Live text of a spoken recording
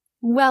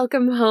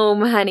Welcome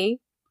home,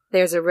 honey.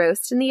 There's a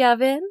roast in the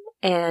oven,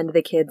 and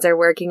the kids are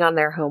working on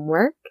their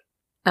homework.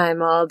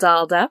 I'm all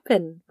dolled up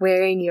and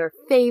wearing your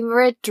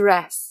favorite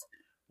dress.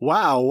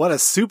 Wow, what a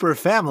super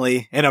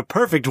family and a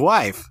perfect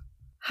wife.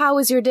 How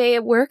was your day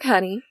at work,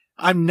 honey?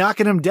 I'm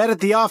knocking 'em dead at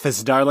the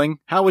office, darling.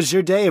 How was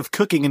your day of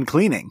cooking and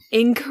cleaning?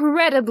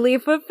 Incredibly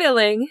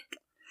fulfilling.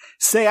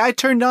 Say, I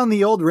turned on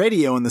the old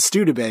radio in the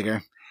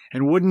Studebaker,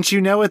 and wouldn't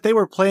you know it, they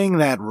were playing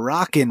that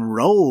rock and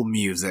roll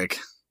music.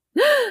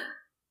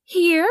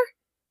 Here?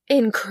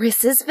 In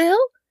Chris'sville?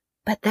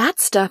 But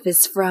that stuff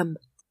is from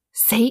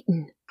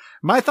Satan.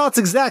 My thoughts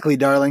exactly,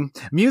 darling.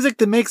 Music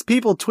that makes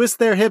people twist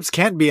their hips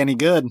can't be any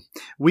good.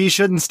 We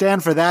shouldn't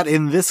stand for that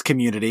in this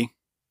community.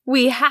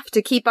 We have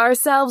to keep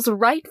ourselves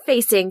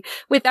right-facing,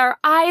 with our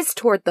eyes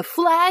toward the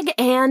flag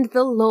and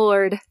the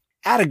Lord.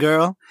 Atta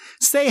girl.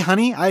 Say,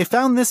 honey, I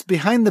found this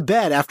behind the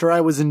bed after I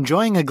was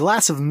enjoying a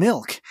glass of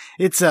milk.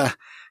 It's a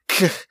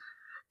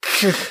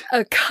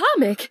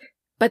comic?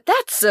 But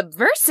that's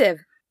subversive.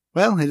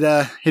 Well,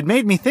 it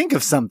made me think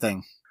of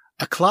something.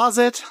 A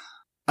closet,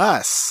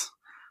 us,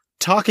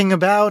 talking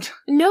about...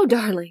 No,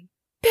 darling.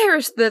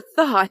 Perish the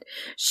thought.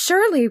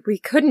 Surely we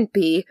couldn't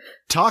be...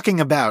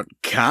 Talking about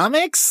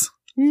comics?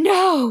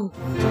 No!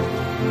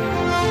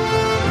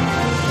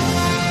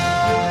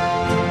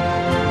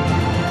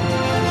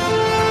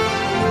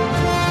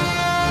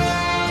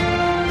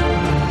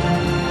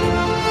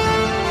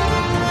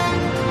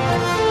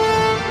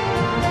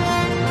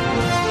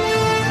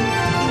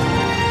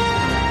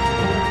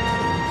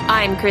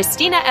 I'm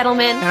Christina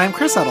Edelman. And I'm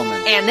Chris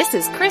Edelman. And this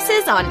is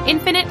Chris's on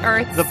Infinite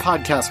Earths. The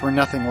podcast where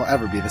nothing will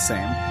ever be the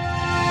same.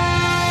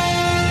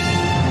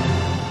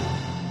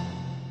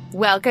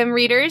 Welcome,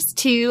 readers,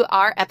 to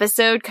our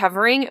episode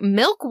covering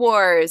Milk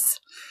Wars.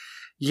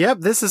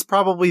 Yep, this is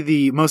probably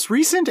the most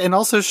recent and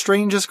also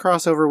strangest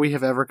crossover we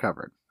have ever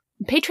covered.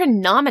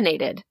 Patron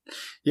nominated.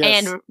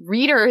 Yes. And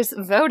readers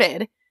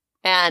voted.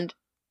 And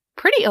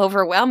pretty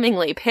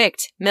overwhelmingly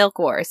picked Milk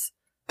Wars.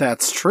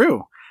 That's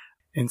true.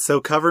 And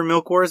so cover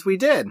Milk Wars we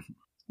did.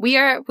 We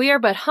are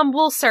but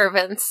humble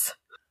servants.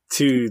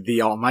 To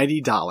the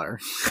almighty dollar.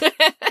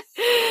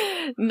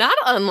 Not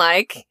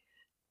unlike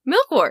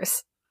Milk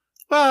Wars.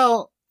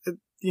 Well,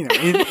 you know,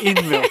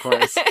 in Milk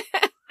Wars.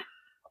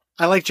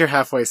 I liked your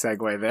halfway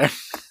segue there.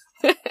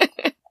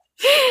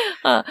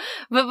 But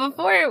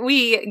before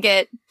we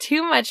get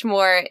too much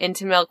more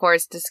into Milk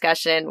Wars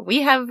discussion,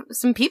 we have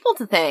some people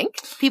to thank,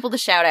 people to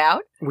shout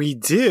out. We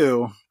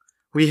do.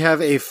 We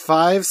have a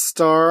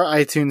 5-star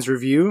iTunes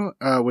review,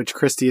 which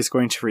Christy is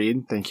going to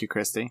read. Thank you,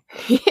 Christy.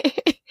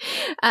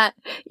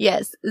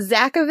 Yes,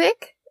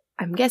 Zakovic.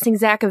 I'm guessing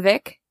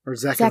Zakovic. Or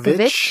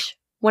Zakovich.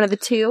 One of the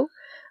two.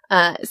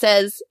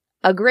 Says,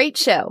 a great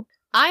show.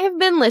 I have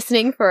been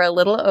listening for a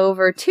little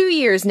over 2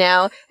 years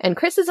now, and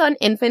Chris's on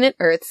Infinite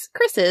Earths,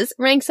 Chris's,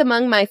 ranks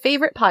among my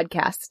favorite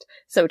podcasts.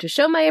 So to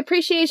show my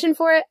appreciation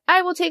for it,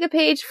 I will take a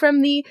page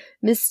from the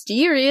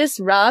mysterious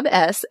Rob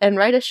S. and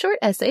write a short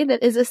essay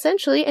that is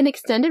essentially an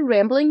extended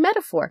rambling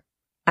metaphor.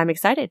 I'm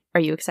excited.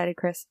 Are you excited,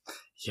 Chris?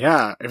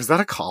 Yeah. Was that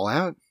a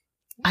call-out?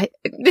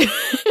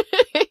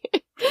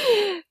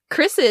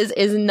 Chris's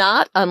is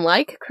not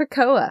unlike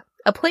Krakoa.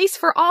 A place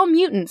for all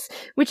mutants,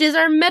 which is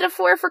our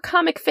metaphor for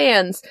comic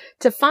fans,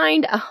 to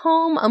find a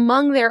home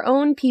among their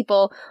own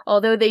people,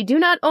 although they do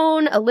not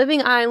own a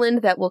living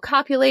island that will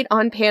copulate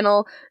on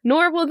panel,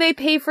 nor will they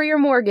pay for your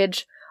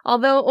mortgage,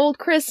 although old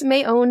Chris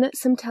may own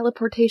some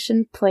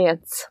teleportation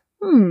plants.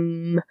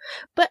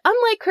 But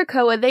unlike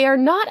Krakoa, they are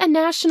not a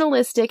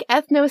nationalistic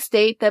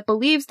ethno-state that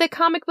believes that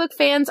comic book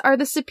fans are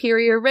the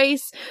superior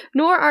race,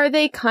 nor are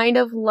they kind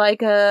of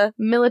like a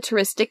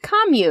militaristic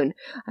commune.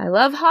 I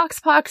love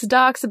Hoxpox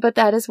docs, but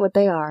that is what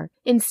they are.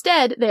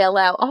 Instead, they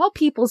allow all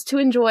peoples to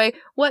enjoy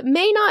what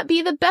may not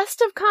be the best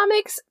of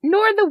comics,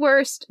 nor the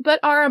worst, but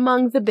are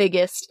among the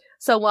biggest.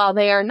 So while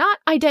they are not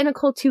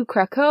identical to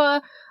Krakoa,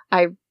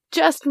 I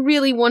just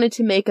really wanted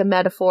to make a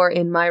metaphor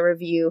in my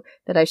review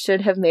that I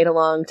should have made a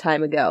long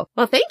time ago.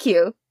 Well, thank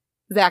you,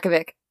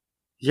 Zakovic.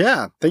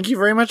 Yeah, thank you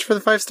very much for the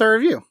 5-star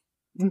review.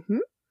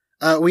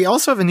 Mm-hmm. We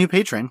also have a new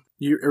patron.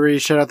 You ready to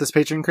shout out this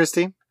patron,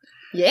 Christy?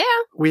 Yeah.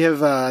 We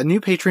have a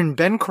new patron,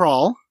 Ben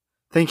Crawl.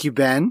 Thank you,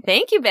 Ben.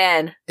 Thank you,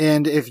 Ben.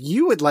 And if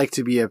you would like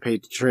to be a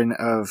patron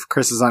of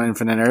Chris's on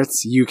Infinite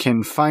Earths, you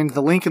can find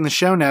the link in the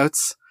show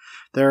notes.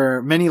 There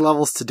are many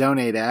levels to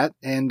donate at,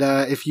 and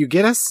if you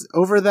get us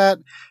over that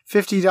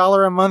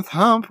 $50 a month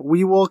hump,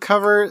 we will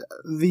cover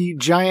the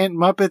giant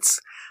Muppets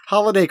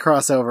holiday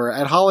crossover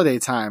at holiday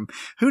time.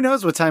 Who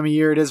knows what time of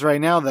year it is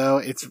right now, though?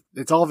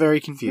 It's all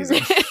very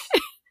confusing.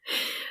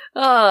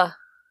 Oh,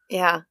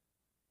 yeah.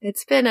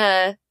 It's been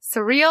a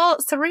surreal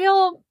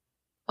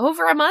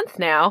over a month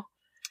now.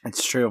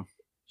 It's true.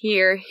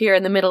 Here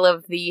in the middle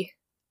of the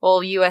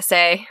old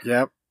USA.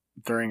 Yep.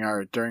 During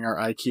our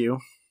IQ.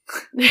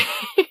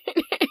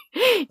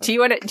 Do you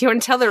want to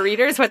tell the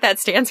readers what that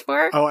stands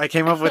for? Oh, I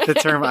came up with the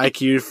term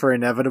IQ for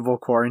inevitable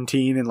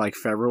quarantine in like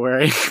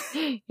February.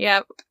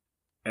 Yep.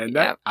 And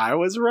I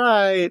was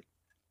right.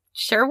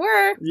 Sure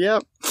were.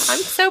 Yep. I'm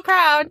so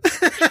proud.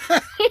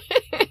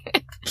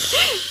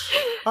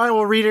 All right,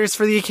 well, readers,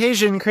 for the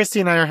occasion, Christy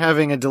and I are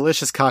having a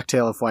delicious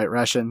cocktail of White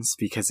Russians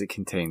because it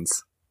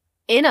contains...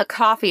 In a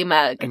coffee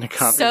mug.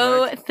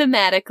 So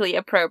thematically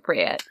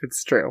appropriate.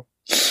 It's true.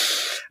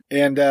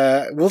 And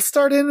we'll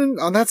start in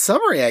on that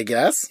summary, I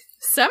guess.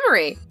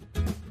 Summary.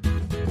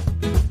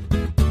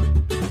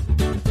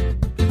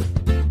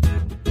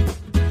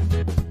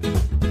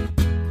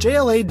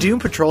 JLA Doom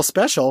Patrol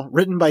Special,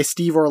 written by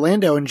Steve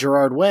Orlando and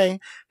Gerard Way,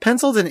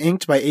 penciled and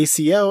inked by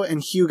ACO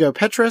and Hugo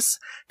Petrus,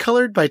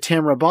 colored by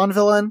Tamra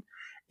Bonvillain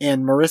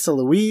and Marissa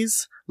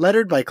Louise,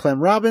 lettered by Clem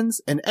Robbins,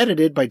 and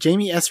edited by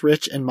Jamie S.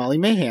 Rich and Molly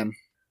Mahan.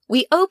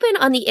 We open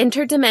on the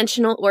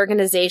interdimensional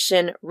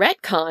organization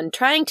Retcon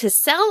trying to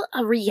sell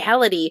a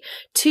reality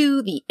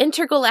to the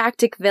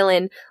intergalactic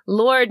villain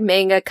Lord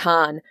Manga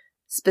Khan,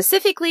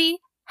 specifically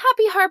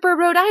Happy Harbor,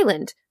 Rhode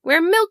Island,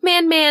 where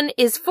Milkman Man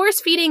is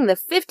force-feeding the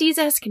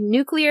 50s-esque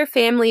nuclear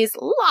families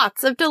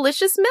lots of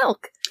delicious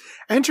milk.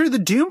 Enter the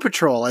Doom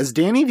Patrol as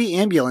Danny the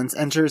Ambulance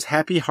enters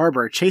Happy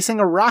Harbor, chasing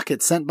a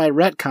rocket sent by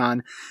Retcon,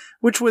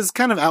 which was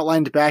kind of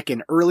outlined back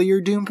in earlier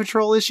Doom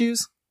Patrol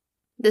issues.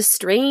 The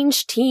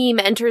strange team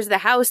enters the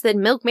house that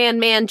Milkman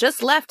Man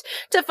just left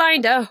to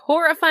find a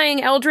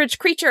horrifying eldritch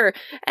creature,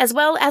 as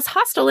well as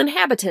hostile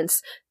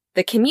inhabitants,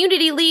 the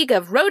Community League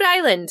of Rhode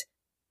Island.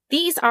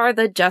 These are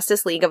the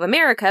Justice League of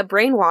America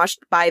brainwashed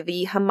by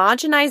the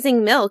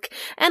homogenizing milk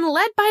and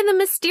led by the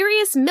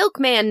mysterious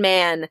Milkman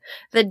Man.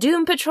 The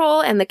Doom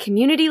Patrol and the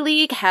Community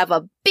League have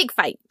a big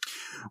fight.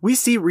 We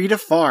see Rita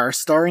Farr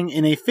starring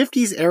in a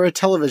 50s-era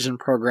television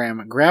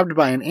program, grabbed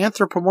by an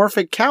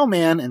anthropomorphic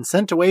cowman and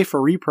sent away for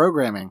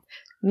reprogramming.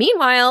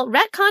 Meanwhile,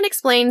 Retcon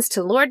explains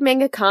to Lord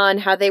Manga Khan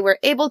how they were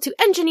able to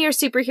engineer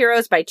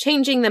superheroes by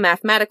changing the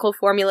mathematical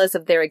formulas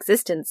of their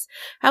existence.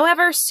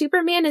 However,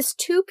 Superman is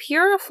too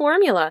pure a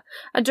formula,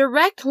 a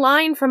direct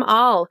line from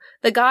All,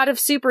 the god of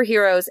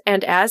superheroes,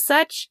 and as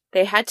such,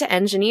 they had to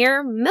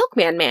engineer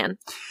Milkman Man.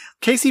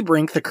 Casey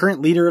Brink, the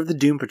current leader of the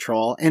Doom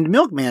Patrol, and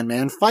Milkman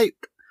Man fight,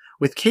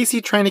 with Casey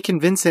trying to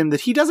convince him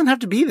that he doesn't have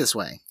to be this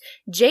way.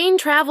 Jane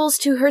travels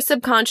to her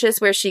subconscious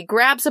where she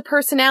grabs a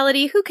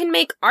personality who can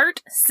make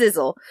art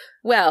sizzle.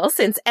 Well,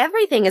 since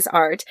everything is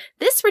art,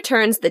 this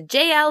returns the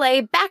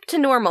JLA back to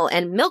normal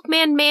and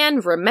Milkman Man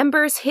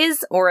remembers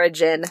his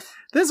origin.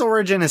 This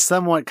origin is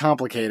somewhat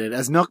complicated,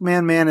 as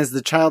Milkman Man is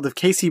the child of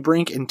Casey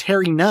Brink and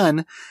Terry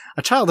Nunn,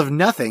 a child of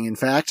nothing, in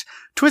fact,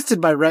 twisted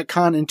by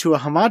Retcon into a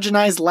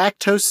homogenized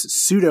lactose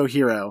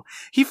pseudo-hero.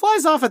 He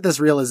flies off at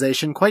this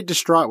realization, quite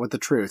distraught with the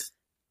truth.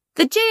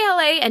 The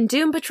JLA and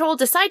Doom Patrol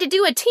decide to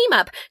do a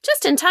team-up,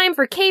 just in time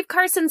for Cave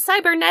Carson's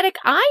cybernetic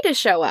eye to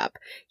show up.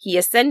 He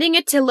is sending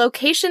it to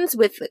locations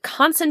with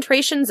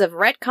concentrations of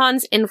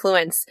Retcon's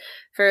influence,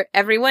 for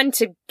everyone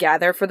to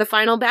gather for the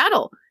final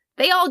battle.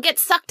 They all get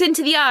sucked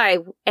into the eye,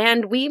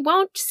 and we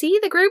won't see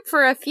the group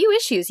for a few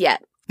issues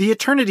yet. The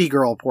Eternity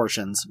Girl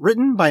portions,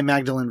 written by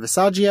Magdalene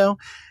Visaggio,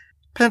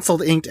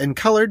 penciled, inked, and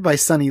colored by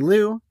Sunny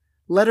Liu,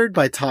 lettered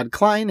by Todd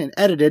Klein, and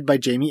edited by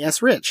Jamie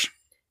S. Rich.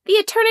 The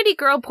Eternity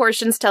Girl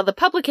portions tell the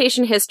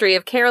publication history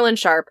of Carolyn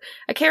Sharp,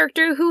 a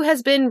character who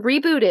has been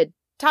rebooted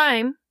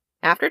time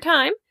after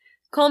time,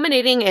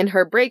 culminating in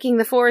her breaking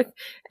the fourth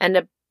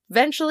and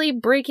eventually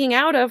breaking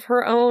out of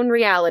her own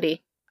reality.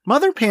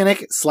 Mother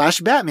Panic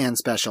 / Batman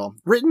Special,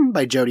 written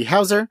by Jody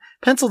Hauser,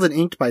 penciled and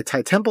inked by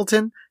Ty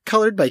Templeton,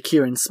 colored by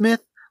Kieran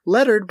Smith,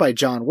 lettered by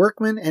John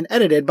Workman, and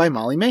edited by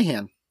Molly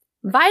Mahan.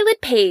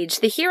 Violet Page,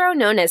 the hero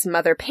known as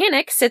Mother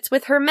Panic, sits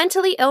with her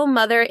mentally ill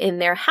mother in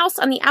their house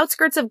on the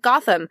outskirts of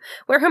Gotham,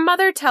 where her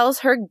mother tells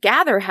her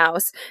Gather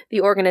House,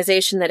 the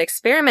organization that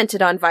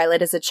experimented on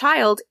Violet as a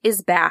child,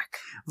 is back.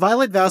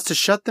 Violet vows to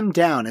shut them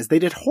down as they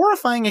did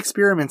horrifying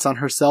experiments on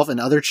herself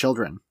and other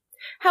children.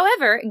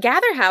 However,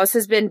 Gather House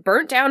has been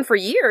burnt down for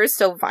years,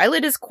 so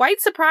Violet is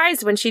quite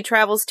surprised when she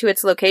travels to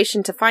its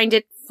location to find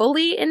it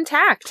fully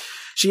intact.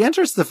 She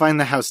enters to find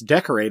the house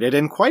decorated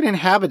and quite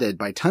inhabited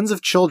by tons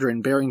of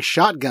children bearing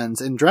shotguns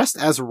and dressed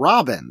as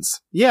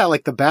Robins. Yeah,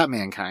 like the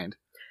Batman kind.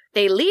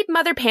 They lead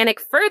Mother Panic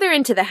further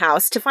into the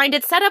house to find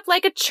it set up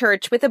like a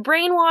church with a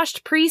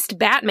brainwashed priest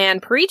Batman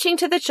preaching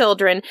to the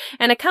children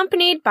and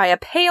accompanied by a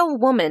pale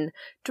woman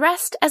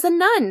dressed as a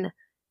nun.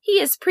 He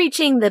is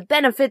preaching the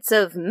benefits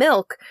of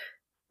milk,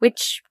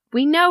 which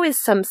we know is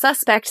some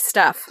suspect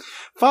stuff.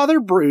 Father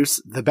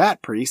Bruce, the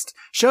Bat Priest,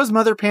 shows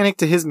Mother Panic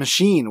to his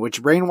machine,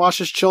 which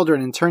brainwashes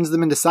children and turns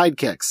them into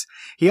sidekicks.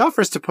 He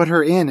offers to put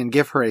her in and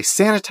give her a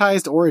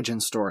sanitized origin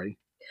story.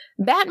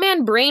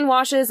 Batman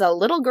brainwashes a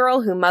little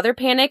girl who Mother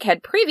Panic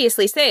had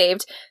previously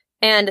saved,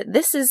 and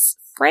this is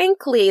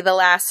frankly the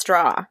last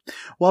straw.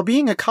 While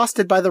being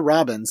accosted by the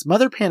Robins,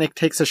 Mother Panic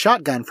takes a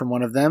shotgun from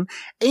one of them,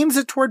 aims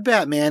it toward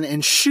Batman,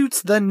 and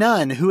shoots the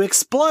nun, who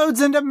explodes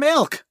into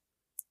milk.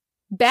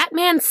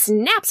 Batman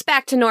snaps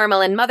back to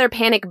normal and Mother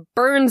Panic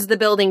burns the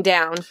building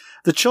down.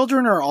 The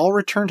children are all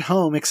returned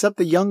home except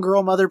the young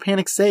girl Mother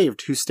Panic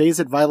saved, who stays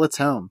at Violet's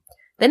home.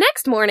 The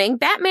next morning,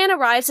 Batman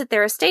arrives at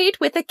their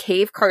estate with a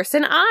Cave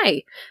Carson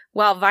eye.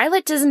 While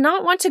Violet does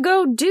not want to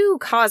go do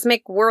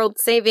cosmic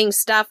world-saving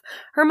stuff,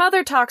 her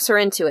mother talks her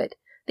into it.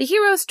 The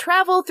heroes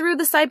travel through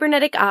the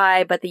cybernetic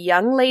eye, but the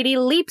young lady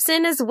leaps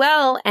in as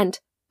well and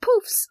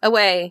poofs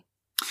away.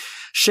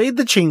 Shade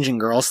the Changing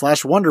Girl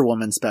 / Wonder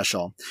Woman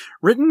special.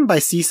 Written by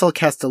Cecil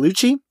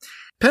Castellucci.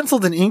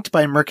 Penciled and inked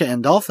by Mirka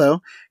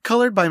Andolfo.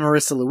 Colored by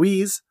Marissa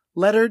Louise.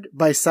 Lettered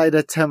by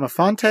Saida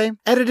Temofonte.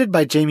 Edited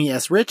by Jamie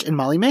S. Rich and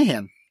Molly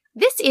Mahan.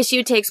 This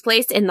issue takes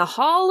place in the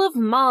Hall of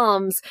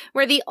Moms,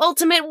 where the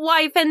ultimate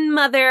wife and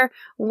mother,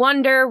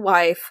 Wonder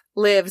Wife,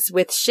 lives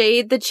with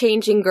Shade the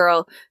Changing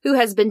Girl, who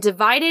has been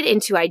divided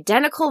into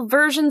identical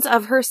versions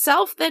of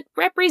herself that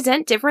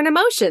represent different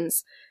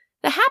emotions.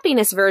 The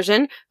happiness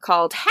version,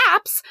 called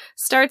Haps,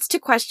 starts to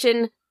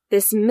question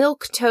this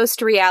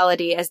milquetoast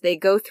reality as they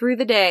go through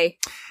the day.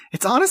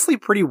 It's honestly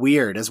pretty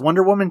weird, as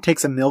Wonder Woman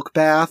takes a milk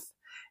bath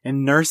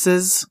and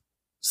nurses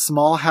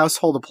small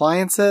household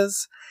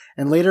appliances,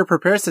 and later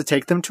prepares to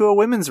take them to a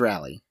women's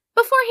rally.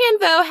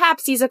 Beforehand, though, Hap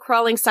sees a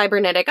crawling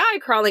cybernetic eye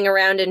crawling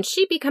around, and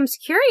she becomes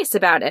curious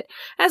about it,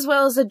 as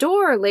well as a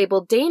door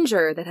labeled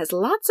Danger that has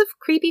lots of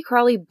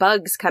creepy-crawly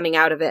bugs coming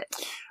out of it.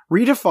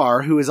 Rita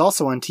Farr, who is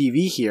also on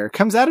TV here,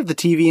 comes out of the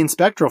TV in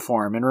spectral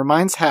form and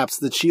reminds Haps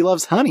that she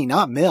loves honey,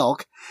 not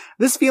milk.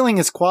 This feeling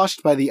is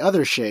quashed by the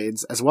other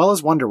shades, as well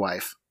as Wonder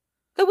Wife.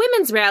 The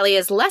women's rally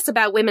is less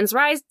about women's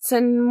rights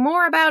and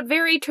more about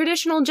very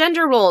traditional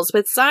gender roles,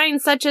 with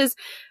signs such as,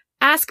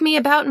 "Ask me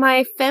about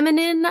my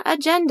feminine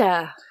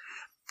agenda."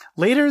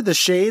 Later, the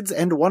Shades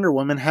and Wonder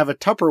Woman have a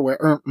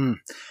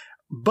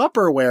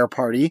Bupperware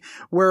party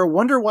where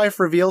Wonder Wife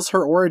reveals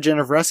her origin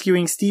of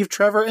rescuing Steve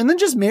Trevor and then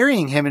just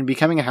marrying him and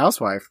becoming a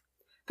housewife.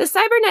 The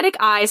cybernetic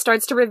eye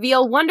starts to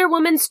reveal Wonder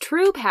Woman's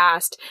true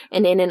past,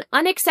 and in an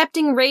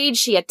unaccepting rage,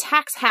 she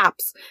attacks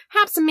Haps.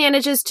 Haps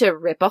manages to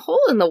rip a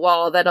hole in the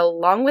wall that,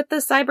 along with the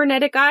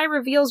cybernetic eye,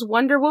 reveals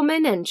Wonder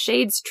Woman and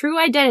Shade's true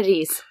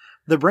identities.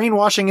 The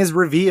brainwashing is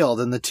revealed,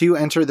 and the two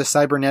enter the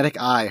cybernetic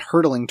eye,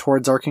 hurtling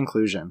towards our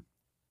conclusion.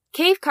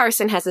 Cave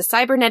Carson has a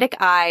cybernetic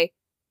eye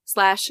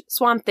 /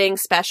 Swamp Thing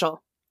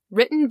special.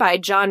 Written by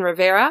John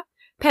Rivera,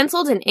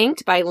 penciled and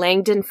inked by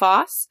Langdon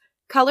Foss,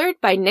 colored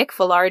by Nick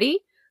Filardi,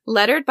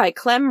 lettered by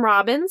Clem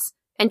Robbins,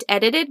 and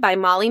edited by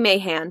Molly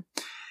Mahan.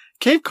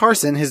 Cave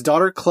Carson, his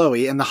daughter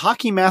Chloe, and the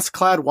hockey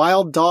mask-clad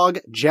wild dog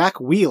Jack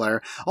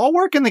Wheeler all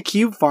work in the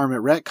Cube Farm at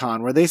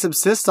Retcon, where they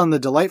subsist on the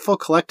delightful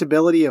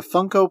collectability of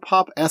Funko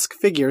Pop-esque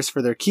figures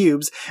for their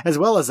cubes, as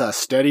well as a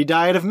steady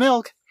diet of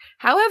milk.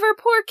 However,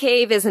 poor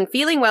Cave isn't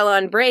feeling well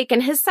on break,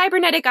 and his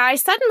cybernetic eye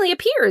suddenly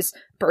appears,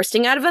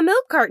 bursting out of a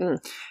milk carton.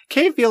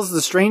 Cave feels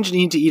the strange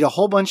need to eat a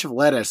whole bunch of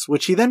lettuce,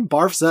 which he then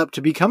barfs up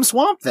to become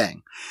Swamp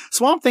Thing.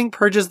 Swamp Thing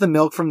purges the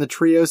milk from the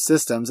trio's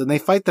systems, and they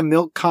fight the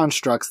milk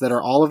constructs that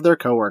are all of their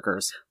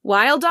coworkers.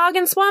 Wild Dog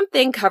and Swamp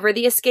Thing cover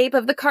the escape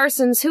of the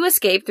Carsons, who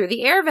escape through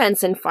the air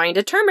vents and find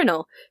a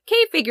terminal.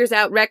 Cave figures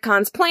out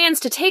Retcon's plans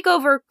to take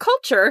over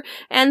culture,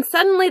 and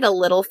suddenly the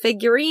little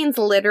figurines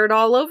littered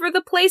all over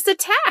the place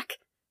attack.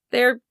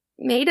 They're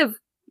made of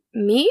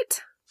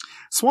meat?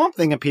 Swamp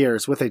Thing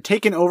appears with a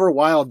taken-over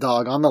Wild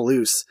Dog on the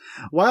loose.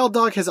 Wild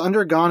Dog has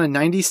undergone a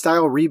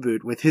 90s-style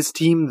reboot with his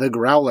team, the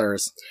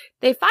Growlers.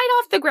 They fight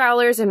off the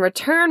Growlers and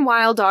return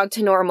Wild Dog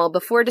to normal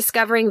before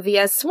discovering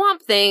via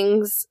Swamp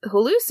Thing's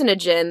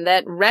hallucinogen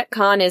that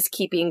Retcon is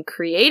keeping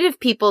creative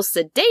people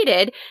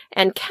sedated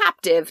and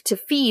captive to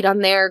feed on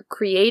their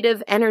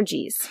creative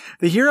energies.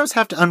 The heroes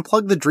have to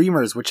unplug the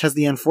Dreamers, which has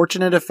the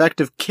unfortunate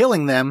effect of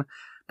killing them,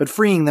 but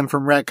freeing them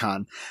from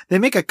Retcon. They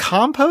make a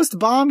compost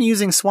bomb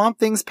using Swamp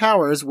Thing's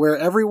powers where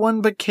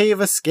everyone but Cave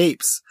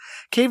escapes.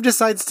 Cave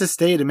decides to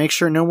stay to make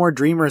sure no more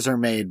Dreamers are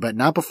made, but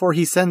not before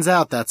he sends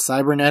out that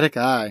cybernetic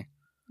eye.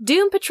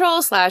 Doom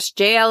Patrol /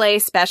 JLA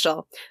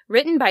Special.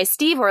 Written by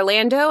Steve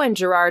Orlando and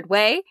Gerard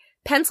Way.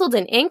 Penciled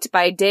and inked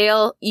by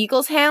Dale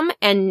Eaglesham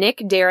and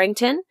Nick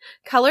Darrington.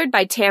 Colored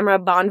by Tamara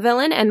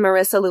Bonvillain and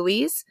Marissa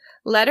Louise.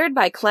 Lettered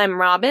by Clem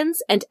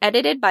Robbins, and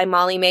edited by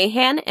Molly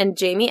Mahan and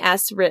Jamie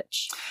S.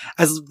 Rich.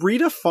 As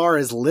Rita Farr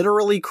is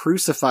literally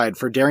crucified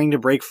for daring to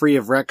break free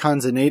of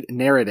Retcon's innate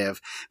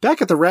narrative,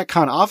 back at the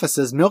Retcon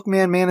offices,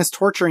 Milkman Man is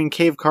torturing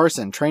Cave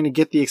Carson, trying to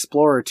get the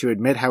Explorer to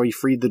admit how he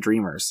freed the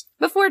Dreamers.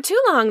 Before too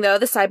long, though,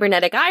 the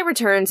cybernetic eye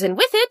returns, and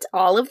with it,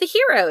 all of the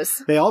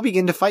heroes. They all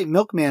begin to fight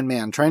Milkman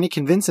Man, trying to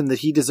convince him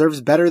that he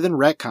deserves better than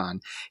Retcon.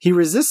 He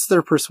resists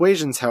their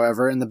persuasions,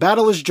 however, and the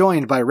battle is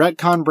joined by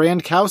Retcon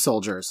brand cow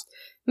soldiers.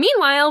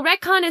 Meanwhile,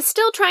 Retcon is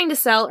still trying to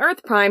sell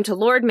Earth Prime to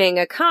Lord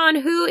Manga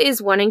Khan, who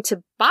is wanting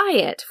to buy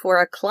it for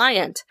a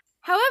client.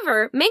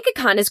 However, Manga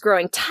Khan is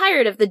growing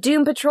tired of the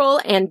Doom Patrol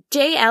and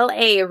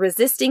JLA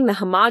resisting the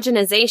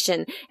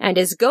homogenization and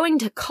is going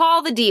to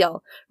call the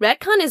deal.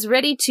 Retcon is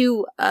ready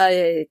to,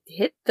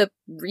 hit the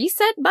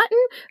reset button,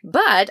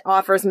 but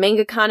offers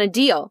Manga Khan a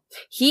deal.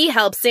 He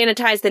helps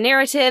sanitize the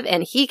narrative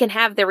and he can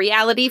have the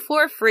reality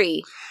for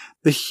free.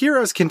 The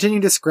heroes continue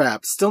to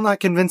scrap, still not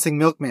convincing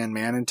Milkman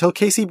Man until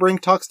Casey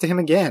Brink talks to him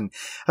again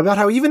about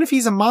how even if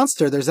he's a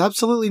monster, there's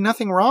absolutely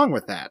nothing wrong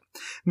with that.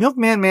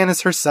 Milkman Man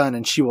is her son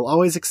and she will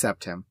always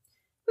accept him.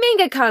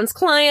 Manga Khan's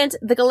client,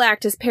 the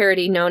Galactus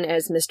parody known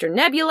as Mr.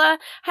 Nebula,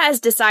 has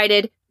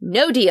decided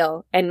No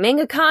deal, and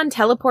MangaCon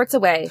teleports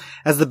away.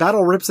 As the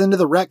battle rips into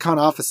the retcon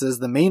offices,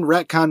 the main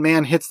retcon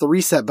man hits the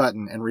reset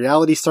button, and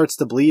reality starts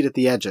to bleed at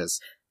the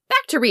edges.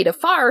 Back to Rita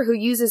Farr, who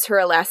uses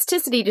her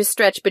elasticity to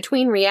stretch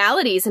between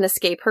realities and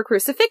escape her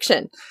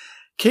crucifixion.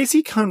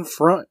 Casey comforts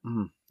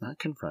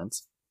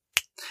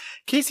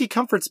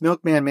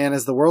Milkman Man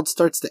as the world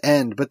starts to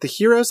end, but the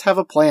heroes have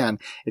a plan.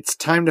 It's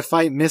time to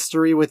fight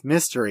mystery with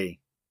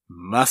mystery.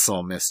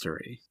 Muscle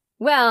mystery.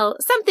 Well,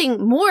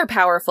 something more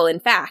powerful, in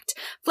fact.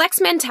 Flex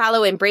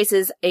Mentallo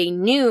embraces a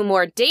new,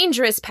 more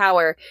dangerous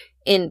power,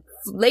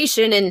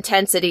 inflation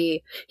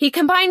intensity. He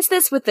combines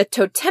this with the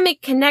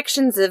totemic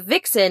connections of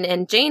Vixen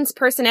and Jane's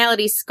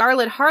personality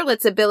Scarlet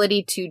Harlot's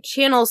ability to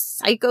channel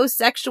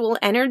psychosexual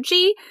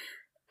energy,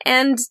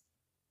 and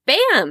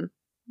bam!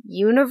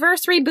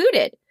 Universe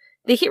rebooted.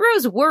 The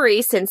heroes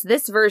worry since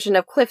this version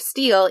of Cliff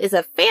Steele is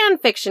a fan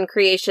fiction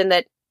creation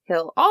that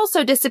he'll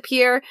also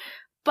disappear,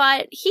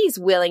 but he's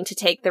willing to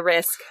take the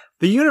risk.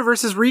 The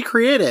universe is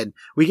recreated.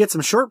 We get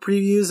some short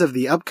previews of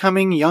the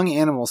upcoming Young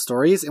Animal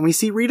stories, and we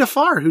see Rita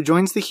Farr, who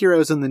joins the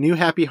heroes in the new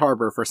Happy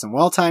Harbor for some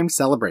well-timed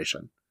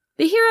celebration.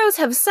 The heroes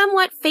have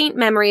somewhat faint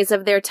memories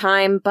of their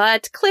time,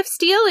 but Cliff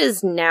Steele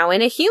is now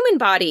in a human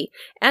body,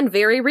 and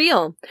very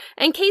real.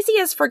 And Casey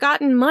has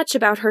forgotten much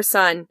about her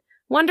son.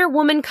 Wonder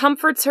Woman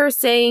comforts her,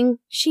 saying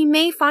she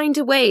may find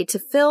a way to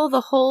fill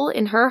the hole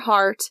in her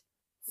heart.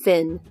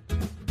 Finn.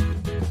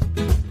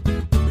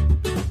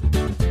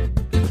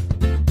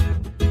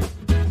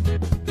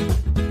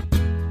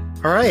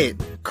 All right,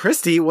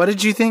 Christy, what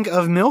did you think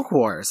of Milk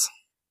Wars?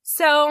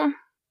 So,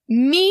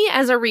 me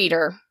as a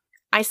reader,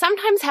 I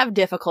sometimes have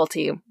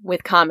difficulty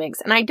with comics,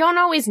 and I don't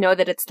always know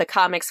that it's the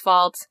comic's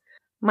fault.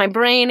 My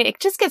brain, it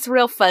just gets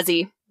real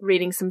fuzzy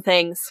reading some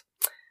things.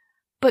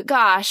 But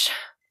gosh,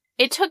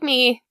 it took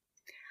me,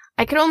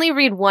 I could only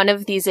read one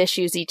of these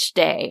issues each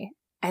day,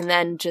 and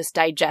then just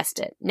digest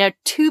it. Now,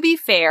 to be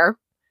fair,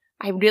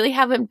 I really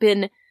haven't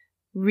been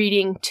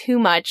reading too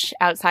much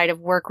outside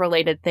of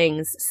work-related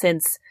things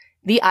since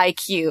the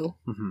IQ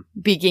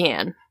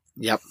began.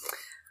 Yep.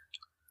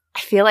 I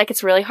feel like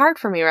it's really hard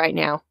for me right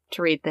now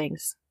to read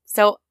things.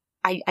 So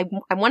I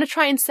want to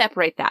try and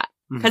separate that.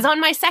 Because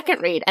on my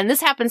second read, and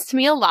this happens to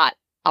me a lot,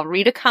 I'll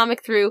read a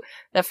comic through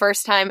the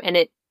first time and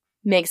it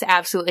makes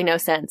absolutely no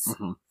sense.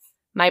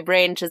 My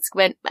brain just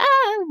went,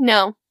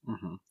 no.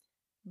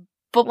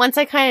 But once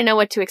I kind of know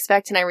what to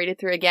expect and I read it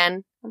through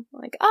again, I'm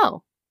like,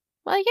 oh,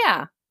 well,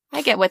 yeah.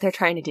 I get what they're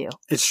trying to do.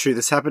 It's true.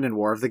 This happened in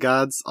War of the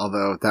Gods,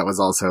 although that was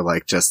also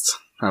like that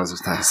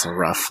was a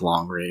rough,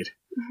 long read.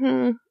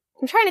 I'm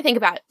trying to think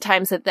about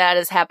times that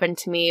has happened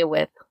to me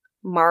with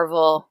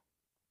Marvel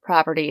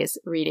properties,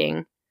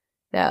 reading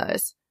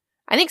those.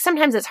 I think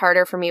sometimes it's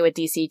harder for me with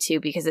DC too,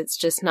 because it's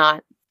just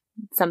not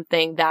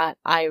something that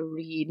I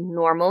read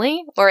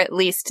normally, or at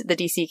least the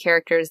DC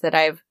characters that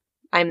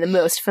I'm the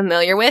most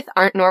familiar with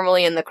aren't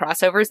normally in the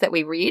crossovers that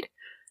we read.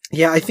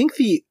 Yeah, I think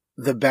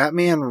the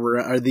Batman,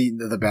 or the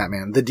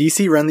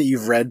DC run that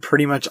you've read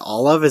pretty much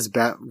all of is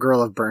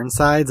Batgirl of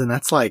Burnsides, and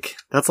that's like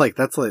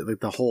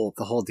the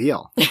whole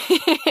deal.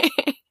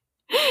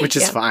 Which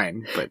is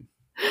fine, but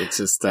it's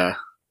just,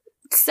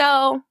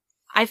 So,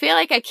 I feel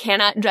like I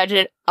cannot judge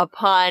it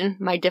upon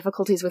my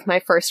difficulties with my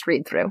first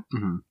read-through.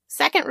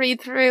 Second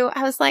read-through,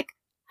 I was like,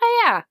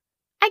 oh yeah,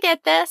 I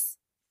get this.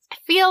 I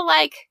feel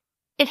like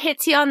it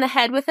hits you on the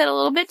head with it a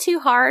little bit too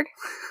hard.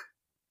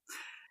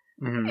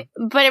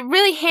 But it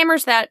really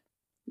hammers that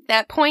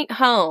point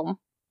home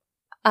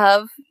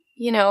of,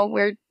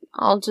 we're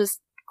all just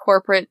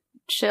corporate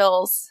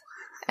chills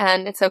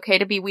and it's okay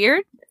to be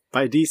weird.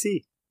 By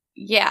DC.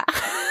 Yeah.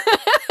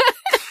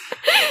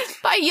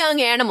 By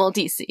Young Animal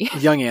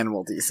DC. Young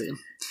Animal DC.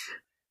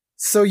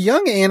 So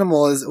Young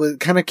Animal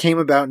kind of came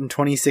about in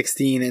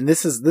 2016, and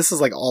this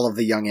is like all of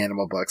the Young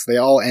Animal books. They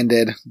all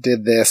ended,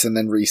 did this, and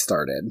then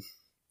restarted.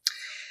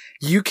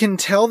 You can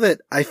tell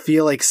that I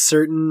feel like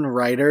certain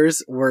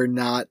writers were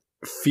not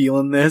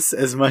feeling this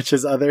as much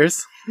as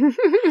others.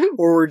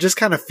 Or were just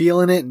kind of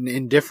feeling it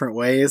in different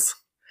ways.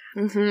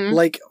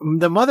 Like,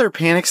 the Mother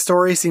Panic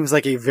story seems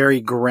like a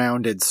very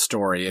grounded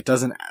story. It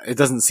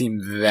doesn't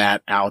seem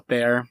that out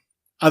there.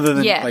 Other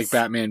than, like,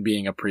 Batman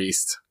being a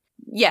priest.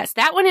 Yes,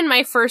 that one in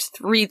my first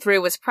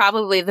read-through was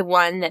probably the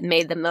one that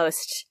made the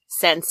most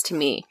sense to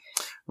me.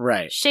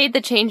 Right. Shade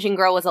the Changing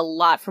Girl was a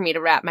lot for me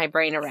to wrap my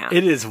brain around.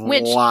 It is wild.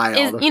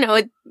 Which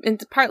is,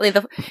 it's partly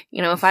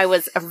if I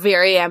was a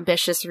very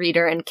ambitious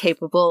reader and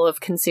capable of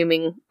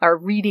consuming or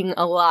reading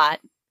a lot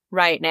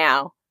right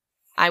now,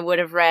 I would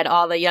have read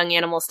all the Young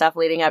Animal stuff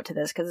leading up to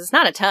this, because it's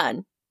not a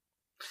ton.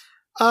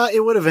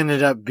 It would have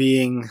ended up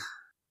being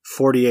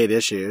 48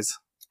 issues.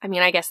 I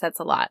mean, I guess that's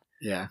a lot.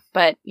 Yeah.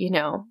 But,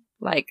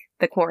 like,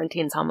 the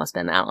quarantine's almost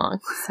been that long,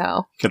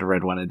 so. Could have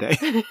read one a day.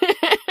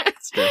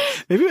 That's true.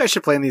 Maybe I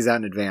should plan these out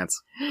in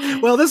advance.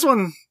 Well, this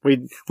one,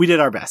 we did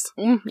our best.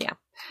 Yeah.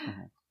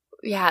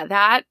 Yeah,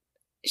 that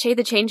Shade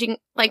the Changing,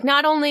 like,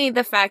 not only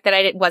the fact that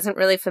I wasn't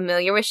really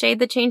familiar with Shade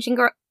the Changing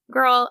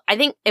Girl, I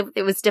think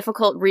it was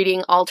difficult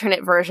reading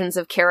alternate versions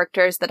of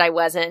characters that I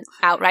wasn't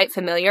outright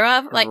familiar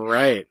of. Like,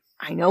 right.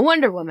 I know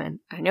Wonder Woman.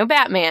 I know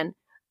Batman.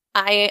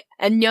 I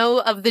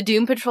know of the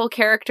Doom Patrol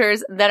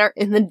characters that are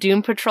in the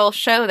Doom Patrol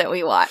show that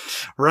we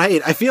watch.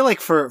 Right. I feel like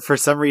for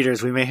some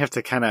readers, we may have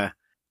to kind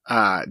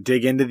of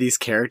dig into these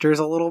characters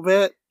a little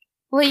bit.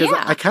 Well,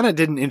 yeah. I kind of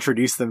didn't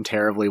introduce them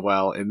terribly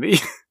well in the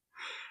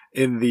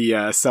in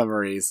the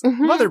summaries. Mhm.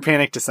 Mother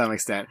Panic to some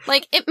extent.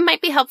 Like, it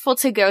might be helpful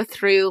to go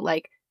through,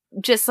 like,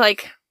 just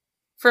like,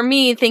 for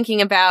me,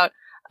 thinking about,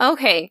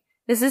 okay,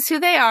 this is who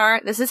they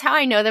are, this is how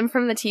I know them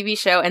from the TV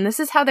show, and this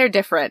is how they're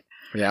different.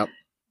 Yep.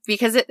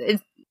 Because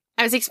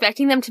I was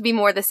expecting them to be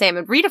more the same,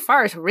 and Rita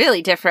Farr is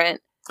really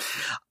different.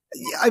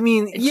 I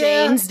mean,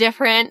 yeah. Jane's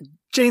different.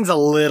 Jane's a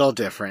little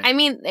different. I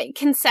mean,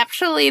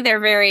 conceptually, they're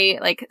very,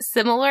 like,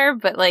 similar,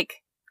 but, like,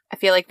 I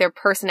feel like their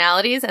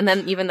personalities and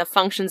then even the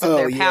functions of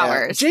their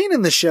powers. Jane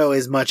in the show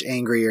is much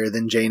angrier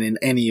than Jane in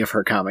any of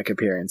her comic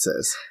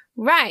appearances.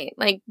 Right.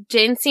 Like,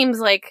 Jane seems,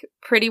 like,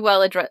 pretty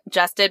well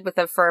adjusted with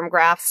a firm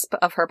grasp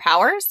of her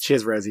powers. She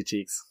has rosy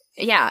cheeks.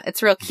 Yeah,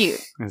 it's real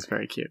cute. It's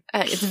very cute.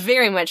 It's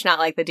very much not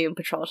like the Doom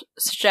Patrol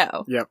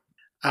show. Yep.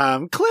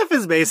 Cliff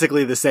is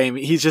basically the same.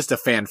 He's just a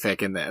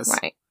fanfic in this.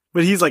 Right.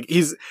 But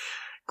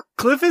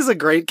Cliff is a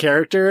great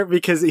character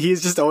because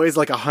he's just always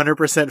like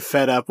 100%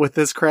 fed up with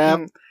this crap.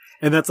 Mm.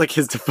 And that's like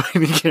his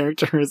defining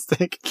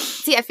characteristic.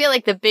 See, I feel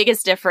like the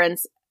biggest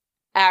difference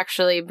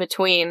actually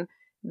between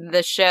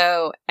the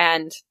show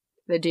and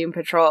the Doom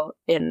Patrol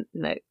in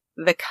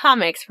the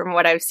comics, from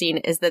what I've seen,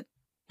 is that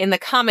in the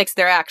comics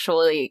they're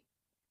actually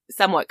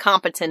somewhat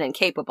competent and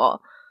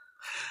capable.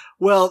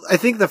 Well, I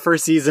think the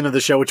first season of the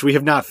show, which we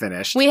have not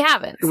finished. We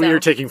haven't. We are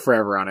taking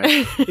forever on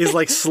it. Is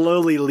like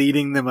slowly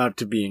leading them up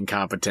to being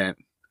competent.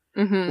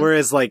 Mm-hmm.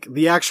 Whereas like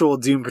the actual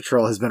Doom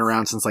Patrol has been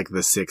around since like the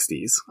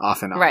 60s,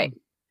 off and on. Right.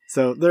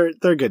 So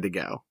they're good to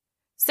go.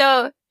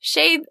 So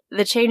Shade,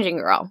 the Changing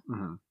Girl,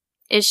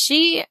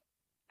 mm-hmm.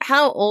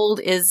 How old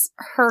is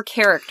her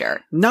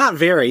character? Not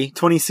very,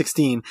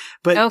 2016,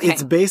 but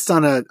It's based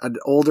on an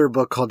older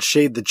book called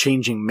Shade, the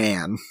Changing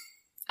Man.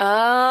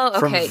 Oh,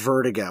 okay. From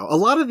Vertigo. A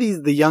lot of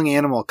the young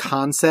animal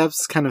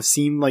concepts kind of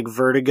seem like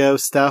Vertigo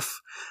stuff,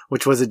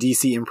 which was a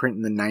DC imprint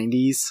in the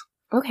 90s.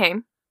 Okay.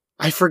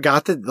 I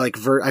forgot that, like,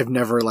 I've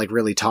never, like,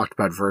 really talked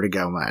about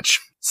Vertigo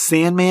much.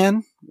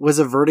 Sandman was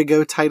a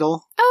Vertigo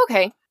title. Oh,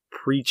 okay.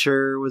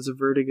 Preacher was a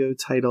Vertigo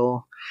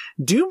title.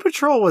 Doom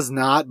Patrol was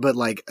not, but,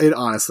 like, it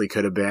honestly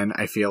could have been,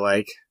 I feel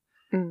like.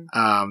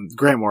 Mm.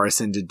 Grant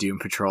Morrison did Doom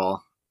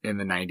Patrol in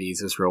the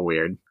 90s. It was real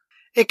weird.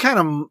 It kind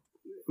of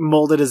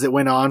molded as it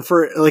went on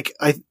for, like,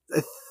 I'm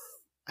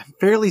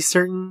fairly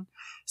certain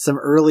some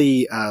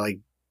early, like,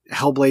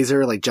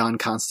 Hellblazer, like John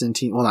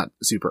Constantine, well, not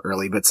super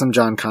early, but some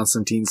John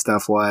Constantine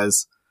stuff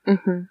was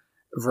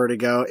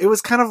Vertigo. It was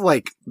kind of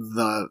like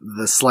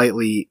the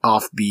slightly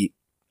offbeat,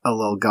 a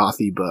little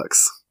gothy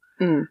books.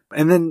 Mm.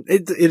 And then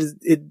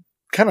it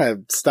kind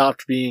of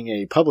stopped being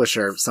a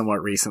publisher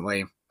somewhat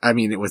recently. I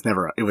mean, it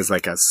was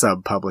like a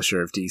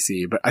sub-publisher of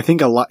DC, but I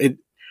think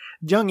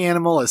Young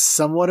Animal is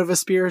somewhat of a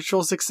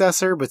spiritual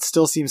successor, but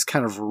still seems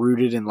kind of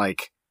rooted in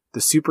like the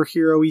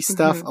superhero-y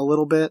stuff a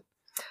little bit.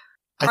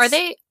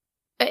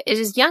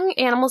 Is Young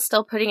Animal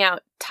still putting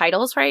out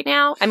titles right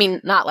now? I mean,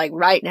 not like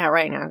right now.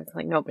 It's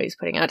like nobody's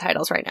putting out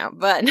titles right now,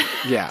 but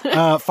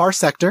yeah. Far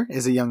Sector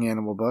is a Young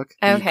Animal book.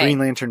 The Green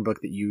Lantern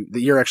book that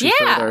you're actually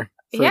further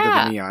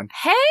than me on.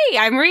 Hey,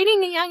 I'm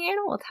reading a Young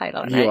Animal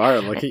title. You are.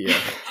 Look at you.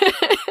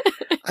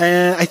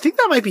 I think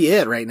that might be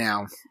it right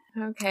now.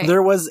 Okay.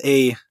 There was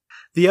the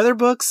other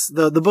books,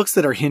 the books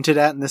that are hinted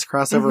at in this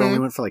crossover only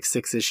went for like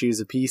 6 issues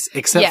apiece,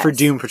 except for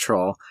Doom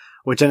Patrol,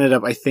 which ended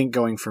up, I think,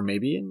 going for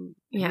maybe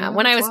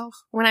when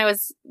I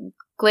was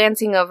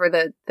glancing over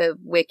the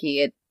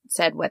wiki, it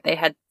said what they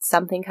had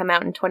something come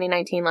out in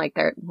 2019, like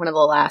they're one of the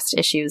last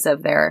issues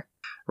of their.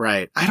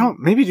 Right.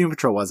 Maybe Doom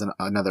Patrol was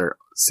another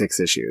 6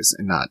 issues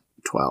and not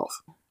 12.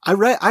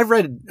 I've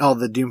read all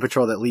the Doom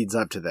Patrol that leads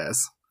up to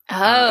this.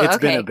 Oh, it's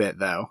been a bit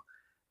though.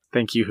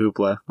 Thank you,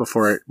 Hoopla.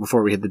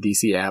 Before we hit the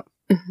DC app.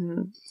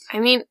 Mm-hmm. I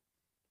mean,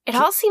 it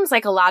all seems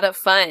like a lot of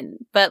fun,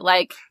 but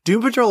like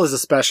Doom Patrol is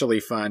especially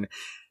fun.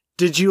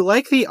 Did you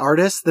like the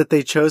artist that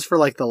they chose for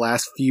like the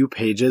last few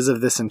pages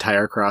of this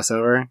entire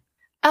crossover?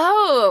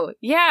 Oh,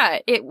 yeah.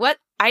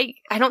 I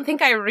don't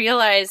think I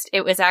realized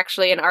it was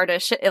actually an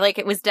artist. Like,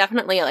 it was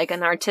definitely like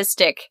an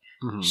artistic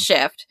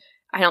shift.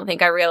 I don't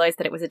think I realized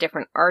that it was a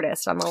different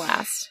artist on the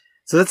last.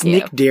 So that's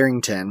Nick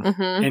Darrington,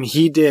 and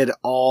he did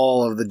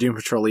all of the Doom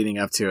Patrol leading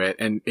up to it,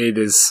 and it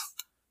is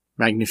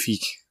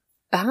magnifique.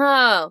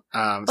 Oh,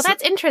 well,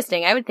 that's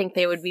interesting. I would think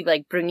they would be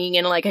like bringing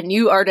in like a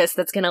new artist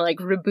that's going to like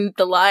reboot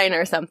the line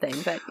or something.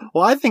 But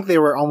well, I think they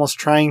were almost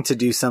trying to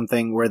do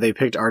something where they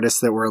picked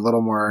artists that were a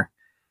little more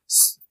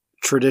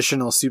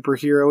traditional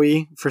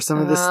superhero-y for some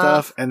of this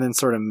stuff, and then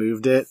sort of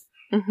moved it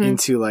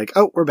into like,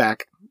 oh, we're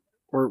back.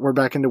 We're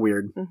back into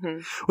weird,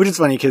 which is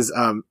funny because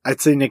I'd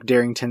say Nick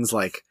Darrington's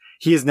like,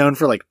 he is known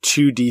for like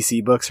 2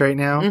 DC books right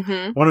now.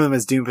 One of them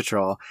is Doom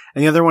Patrol,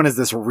 and the other one is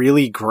this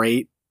really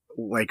great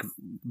like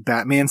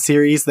Batman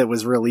series that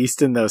was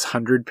released in those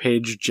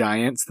 100-page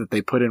giants that they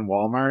put in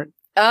Walmart.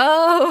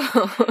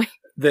 Oh,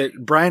 that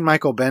Brian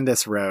Michael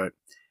Bendis wrote.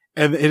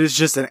 And it is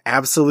just an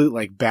absolute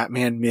like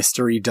Batman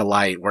mystery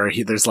delight where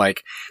there's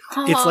like,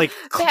 it's like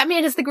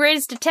Batman is the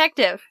greatest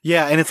detective.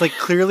 Yeah. And it's like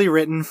clearly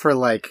written for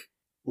like,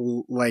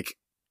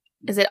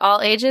 is it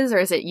all ages or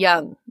is it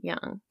young?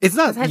 It's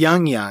not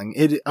young.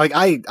 It like,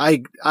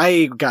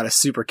 I got a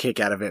super kick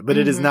out of it, but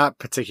it is not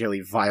particularly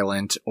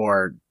violent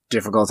or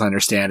difficult to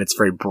understand. It's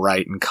very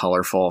bright and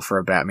colorful for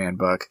a Batman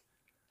book.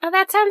 Oh,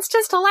 that sounds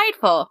just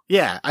delightful.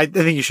 Yeah, I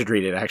think you should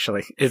read it,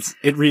 actually.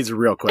 It reads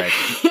real quick.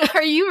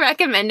 Are you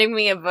recommending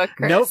me a book,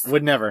 Chris? Nope,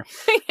 would never.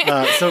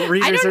 So,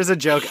 readers, there's a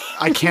joke.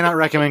 I cannot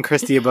recommend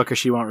Christy a book or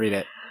she won't read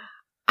it.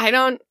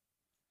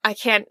 I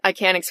can't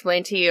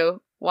explain to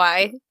you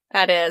why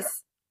that is.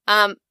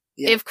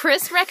 If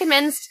Chris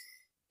recommends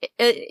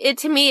it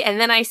to me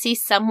and then I see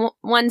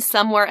someone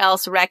somewhere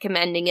else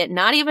recommending it,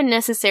 not even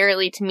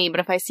necessarily to me, but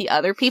if I see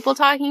other people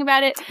talking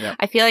about it,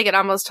 I feel like it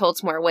almost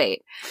holds more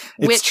weight.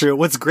 It's true.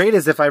 What's great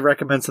is if I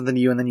recommend something to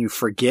you and then you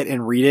forget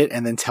and read it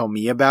and then tell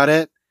me about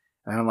it.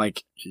 And I'm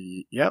like,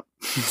 yep.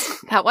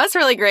 That was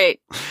really great.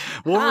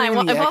 If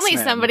only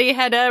X-Men. somebody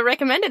had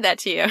recommended that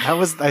to you.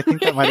 I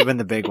think that might have been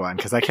the big one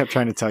because I kept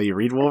trying to tell you,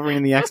 read Wolverine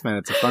and the X-Men.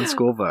 It's a fun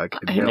school book.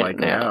 And you're like,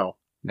 no,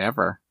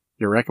 never.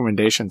 Your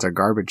recommendations are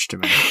garbage to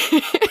me.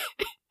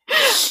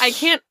 I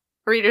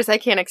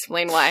can't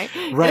explain why.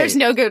 Right. There's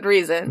no good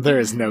reason. There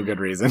is no good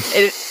reason.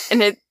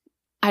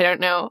 I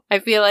don't know. I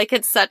feel like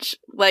it's such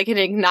like an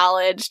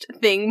acknowledged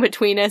thing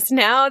between us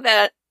now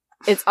that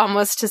it's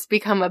almost just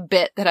become a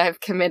bit that I've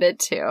committed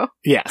to.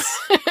 Yes.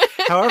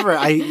 However,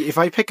 if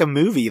I pick a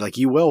movie, like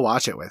you will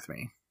watch it with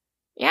me.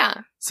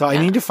 Yeah. So I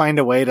need to find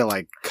a way to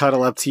like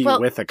cuddle up to you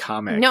with a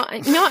comic. No,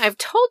 I've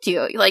told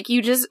you. Like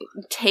you just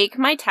take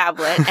my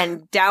tablet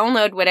and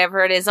download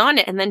whatever it is on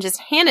it and then just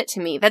hand it to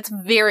me. That's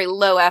very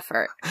low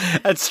effort.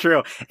 That's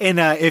true. And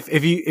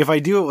if I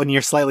do it when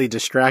you're slightly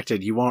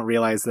distracted, you won't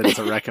realize that it's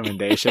a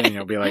recommendation and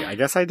you'll be like, I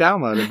guess I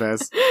downloaded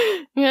this.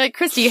 You're like,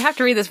 Christy, you have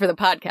to read this for the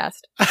podcast.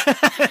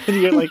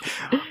 And you're like,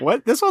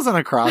 what? This wasn't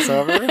a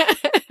crossover.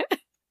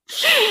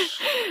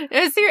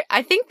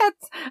 I think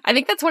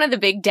that's one of the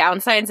big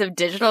downsides of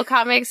digital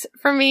comics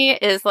for me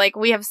is like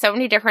we have so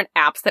many different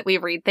apps that we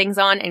read things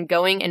on and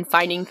going and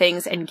finding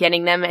things and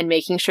getting them and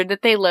making sure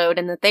that they load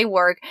and that they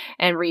work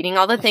and reading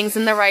all the things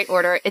in the right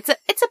order. It's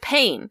a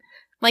pain.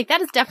 Like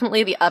that is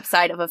definitely the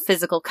upside of a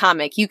physical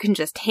comic. You can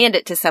just hand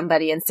it to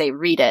somebody and say,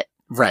 read it.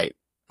 Right.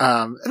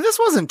 This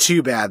wasn't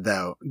too bad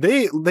though.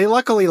 They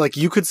luckily, like,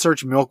 you could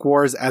search Milk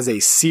Wars as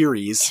a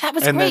series. That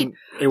was and great. Then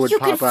it would you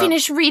pop could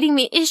finish reading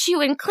the issue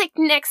and click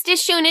next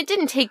issue, and it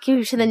didn't take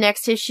you to the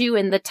next issue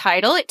in the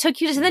title. It took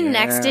you to the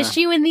next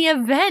issue in the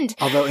event.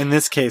 Although in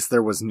this case,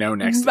 there was no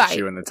next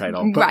issue in the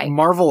title. But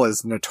Marvel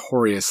is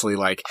notoriously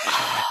like,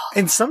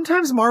 and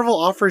sometimes Marvel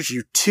offers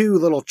you two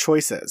little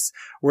choices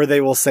where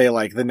they will say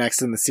like the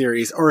next in the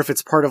series, or if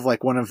it's part of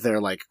like one of their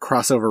like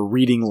crossover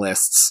reading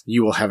lists,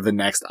 you will have the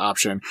next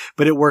option.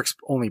 But it works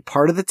only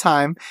part of the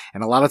time,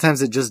 and a lot of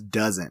times it just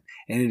doesn't.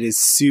 And it is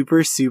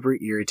super, super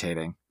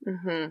irritating.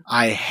 Mm-hmm.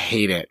 I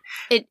hate it.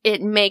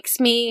 It makes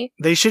me...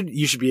 You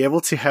should be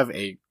able to have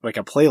a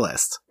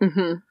playlist.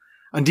 Mm-hmm.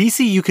 On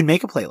DC, you can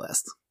make a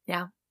playlist.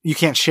 Yeah. You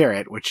can't share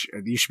it, which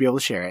you should be able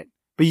to share it.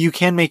 But you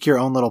can make your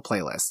own little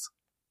playlist.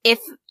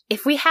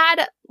 If we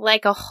had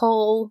like a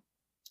whole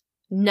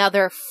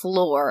another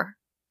floor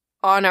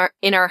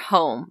in our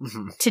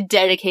home to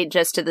dedicate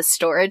just to the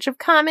storage of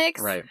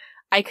comics, right,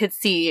 I could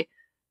see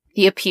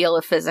the appeal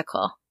of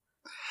physical.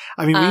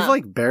 I mean, we've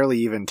like barely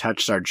even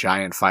touched our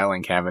giant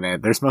filing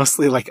cabinet. There's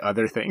mostly like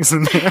other things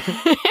in there.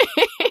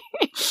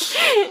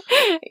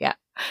 Yeah.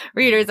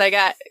 Readers, I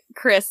got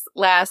Chris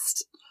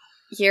last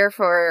year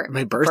for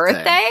my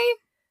birthday.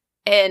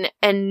 And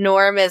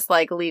Norm is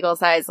like legal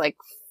size, like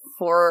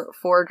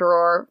three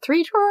drawer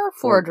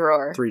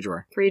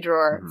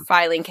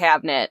filing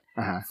cabinet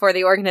for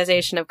the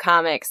Organization of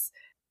Comics.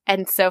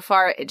 And so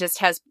far, it just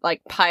has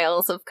like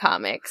piles of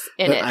comics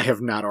in it. I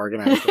have not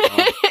organized at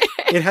all.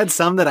 It had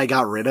some that I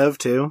got rid of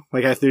too.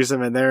 Like I threw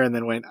some in there and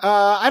then went,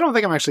 I don't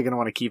think I'm actually going to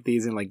want to keep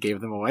these, and like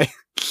gave them away.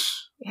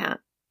 Yeah.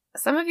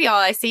 Some of y'all,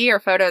 I see your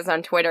photos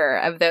on Twitter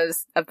of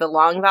the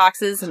long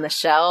boxes and the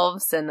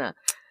shelves and the...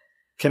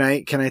 Can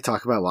I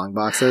talk about long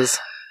boxes?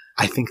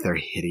 I think they're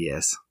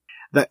hideous.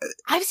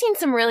 I've seen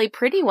some really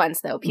pretty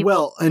ones though.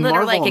 And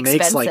Marvel like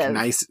makes like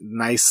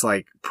nice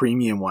like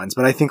premium ones,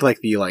 but I think like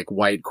the like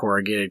white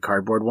corrugated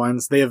cardboard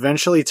ones, they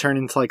eventually turn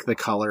into like the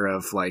color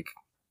of like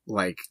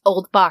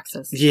old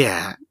boxes.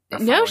 Yeah.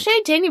 No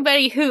shade to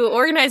anybody who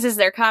organizes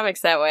their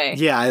comics that way.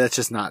 Yeah,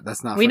 that's not.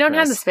 We don't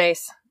have the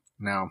space.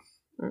 No.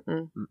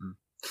 Mm-mm.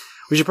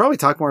 We should probably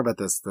talk more about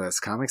this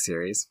comic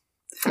series.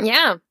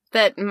 Yeah,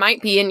 that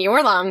might be in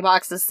your long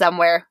boxes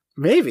somewhere.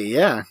 Maybe,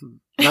 yeah.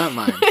 Not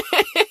mine.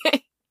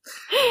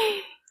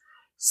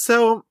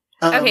 So,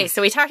 okay,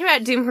 so we talked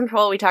about Doom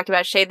Patrol, we talked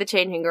about Shade the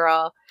Changing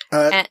Girl,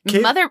 and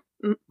Mother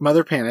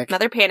Panic.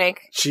 Mother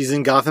Panic. She's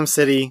in Gotham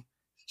City.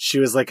 She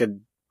was like a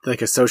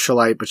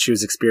socialite, but she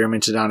was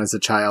experimented on as a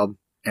child,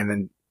 and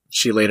then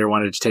she later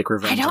wanted to take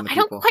revenge on the I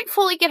people. don't quite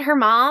fully get her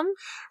mom.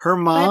 Her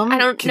mom I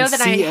don't can know that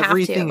see I have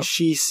everything to.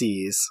 she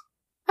sees.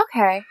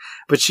 Okay.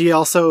 But she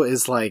also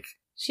is like,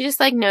 She just,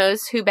 like,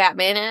 knows who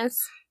Batman is.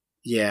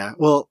 yeah,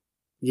 well,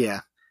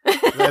 yeah.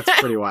 That's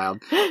pretty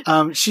wild.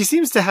 She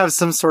seems to have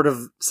some sort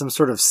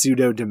of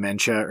pseudo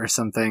dementia or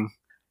something.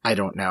 I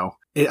don't know.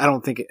 I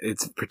don't think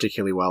it's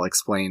particularly well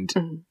explained.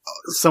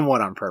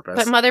 Somewhat on purpose.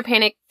 But Mother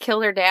Panic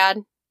killed her dad.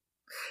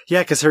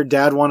 Yeah, because her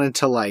dad wanted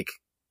to, like,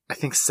 I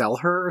think sell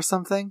her or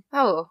something.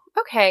 Oh,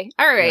 okay.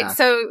 All right. Yeah.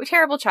 So,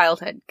 terrible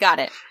childhood. Got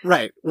it.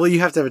 Right. Well,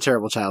 you have to have a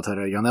terrible childhood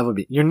or you'll never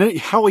be.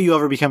 How will you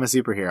ever become a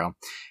superhero?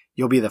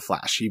 You'll be the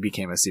Flash. He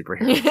became a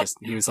superhero.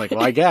 He was like,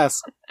 well, I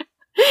guess.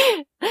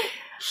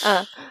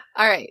 All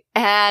right.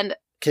 And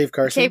Cave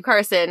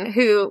Carson,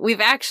 who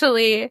we've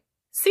actually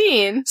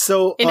seen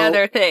in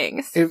other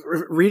things.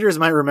 Readers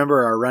might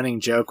remember our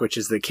running joke, which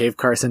is that Cave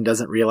Carson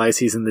doesn't realize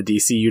he's in the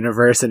DC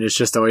universe and is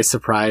just always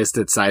surprised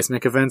at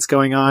seismic events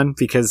going on,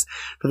 because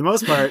for the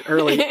most part,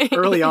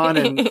 early on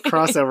in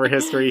crossover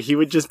history, he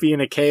would just be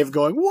in a cave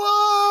going,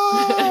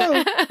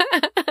 whoa!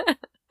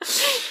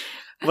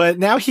 But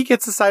now he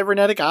gets a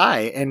cybernetic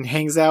eye and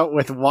hangs out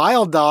with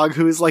Wild Dog,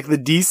 who's like the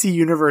DC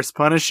universe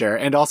Punisher,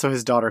 and also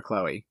his daughter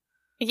Chloe.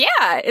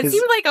 Yeah, it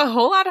seemed like a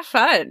whole lot of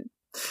fun.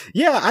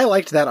 Yeah, I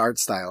liked that art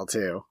style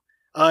too.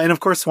 And of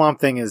course, Swamp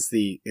Thing is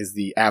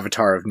the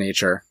avatar of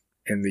nature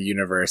in the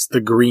universe,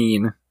 the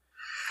green.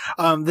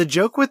 The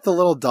joke with the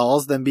little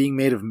dolls, them being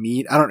made of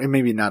meat.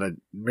 Maybe not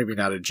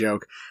a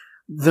joke.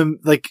 The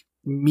like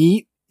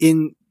meat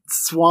in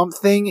Swamp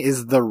Thing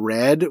is the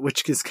red,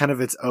 which is kind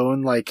of its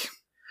own like.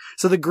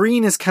 So the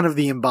green is kind of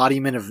the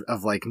embodiment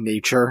of like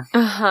nature.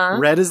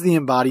 Red is the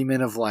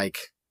embodiment of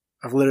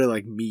literally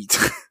like meat.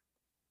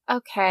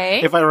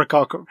 Okay. If I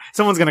recall,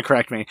 someone's going to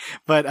correct me.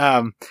 But,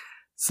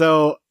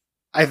 so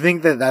I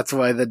think that's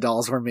why the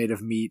dolls were made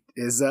of meat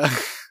is,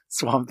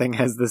 Swamp Thing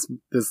has this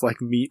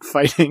like meat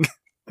fighting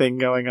thing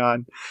going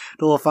on.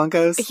 The little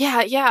Funkos.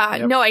 Yeah.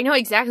 Yep. No, I know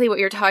exactly what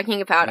you're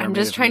talking about. I'm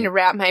just trying to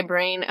wrap my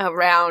brain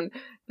around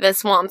the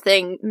Swamp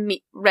Thing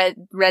meat,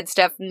 red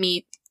stuff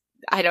meat.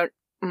 I don't,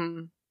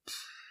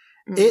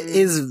 It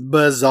is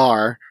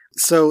bizarre.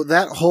 So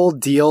that whole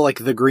deal, like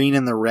the green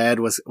and the red,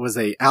 was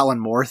a Alan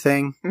Moore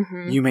thing.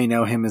 Mm-hmm. You may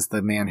know him as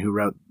the man who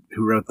wrote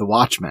The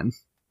Watchmen,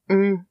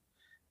 and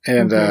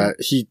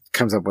he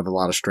comes up with a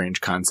lot of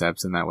strange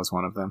concepts, and that was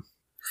one of them.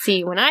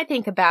 See, when I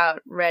think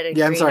about red and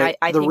green, I'm sorry.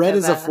 I the red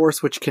is a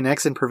force which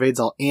connects and pervades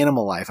all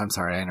animal life. I'm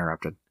sorry, I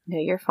interrupted. No,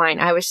 you're fine.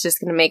 I was just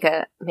going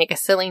to make a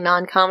silly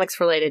non-comics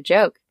related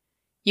joke.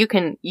 You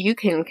can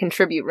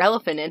contribute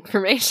relevant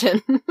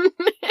information.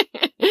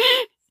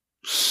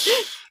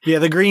 Yeah,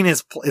 the green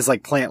is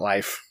like plant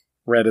life.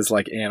 Red is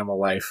like animal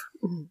life.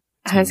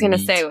 I was going to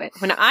say,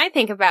 when I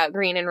think about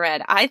green and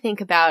red, I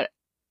think about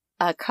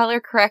a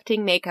color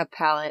correcting makeup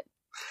palette.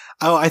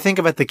 Oh, I think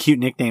about the cute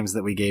nicknames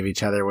that we gave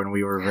each other when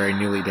we were very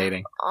newly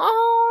dating.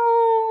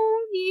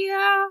 Oh,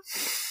 yeah.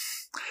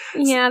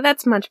 Yeah,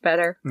 that's much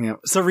better. Yeah.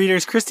 So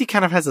readers, Christy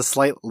kind of has a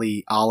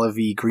slightly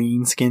olivey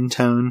green skin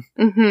tone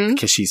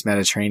because she's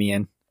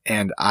Mediterranean,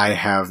 and I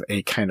have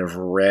a kind of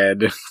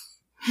red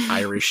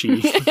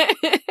Irishy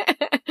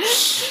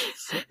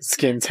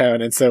skin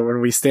tone, and so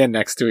when we stand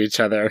next to each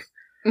other,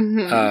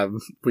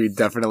 we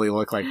definitely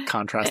look like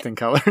contrasting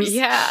colors.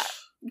 Yeah.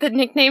 The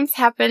nicknames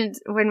happened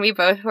when we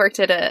both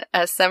worked at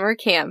a summer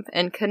camp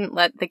and couldn't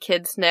let the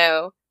kids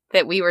know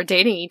that we were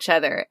dating each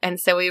other, and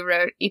so we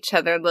wrote each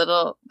other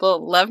little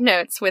love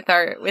notes with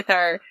their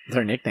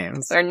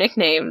nicknames. Our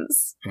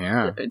nicknames.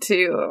 Yeah.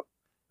 To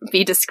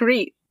be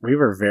discreet. We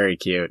were very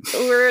cute.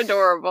 We're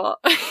adorable.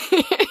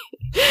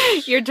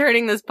 You're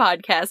turning this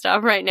podcast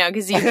off right now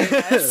because you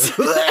hear us.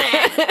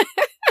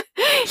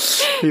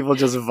 People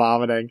just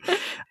vomiting.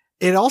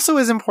 It also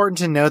is important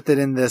to note that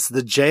in this,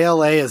 the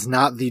JLA is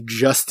not the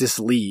Justice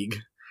League.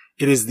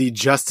 It is the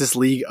Justice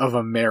League of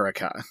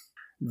America.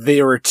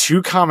 There were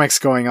two comics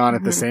going on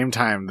at the same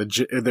time.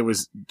 There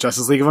was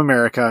Justice League of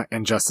America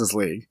and Justice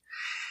League.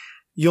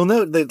 You'll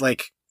note that,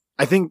 like,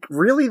 I think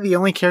really the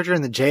only character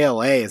in the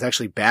JLA is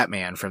actually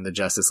Batman from the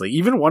Justice League.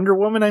 Even Wonder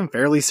Woman, I'm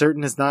fairly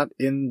certain, is not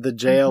in the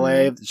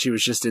JLA. She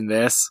was just in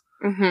this.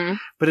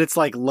 But it's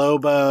like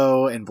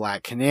Lobo and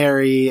Black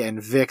Canary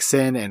and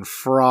Vixen and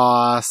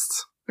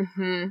Frost.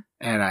 And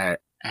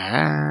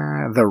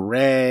the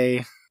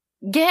Ray.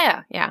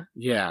 Yeah.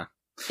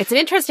 It's an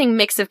interesting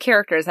mix of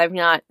characters. I've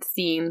not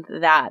seen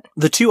that.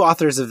 The two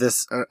authors of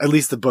this, at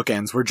least the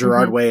bookends, were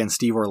Gerard Way and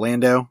Steve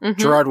Orlando.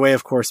 Gerard Way,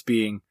 of course,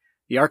 being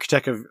the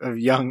architect of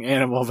Young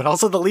Animal, but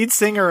also the lead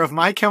singer of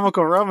My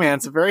Chemical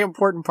Romance, a very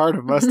important part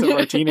of most of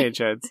our teenage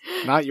heads.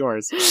 Not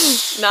yours.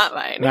 Not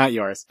mine. Not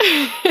yours.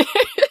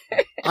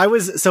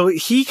 So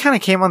he kind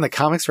of came on the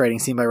comics writing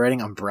scene by writing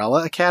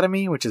Umbrella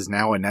Academy, which is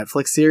now a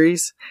Netflix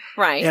series.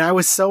 Right. And I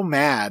was so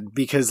mad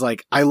because,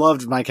 like, I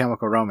loved My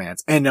Chemical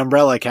Romance, and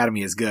Umbrella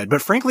Academy is good.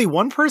 But frankly,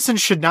 one person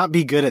should not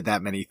be good at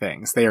that many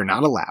things. They are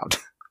not allowed.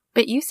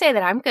 But you say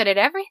that I'm good at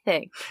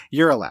everything.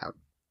 You're allowed.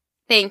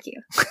 Thank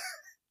you.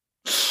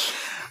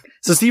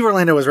 So Steve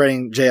Orlando was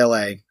writing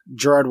JLA.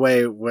 Gerard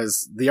Way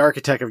was the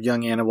architect of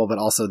Young Animal, but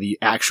also the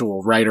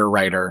actual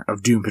writer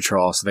of Doom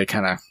Patrol. So they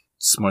kind of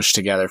smushed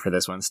together for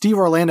this one. Steve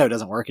Orlando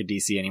doesn't work at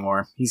DC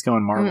anymore. He's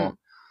going Marvel.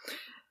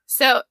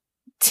 So,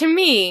 to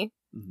me,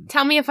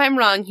 tell me if I'm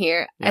wrong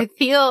here, I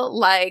feel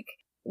like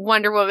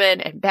Wonder Woman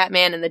and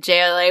Batman and the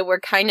JLA were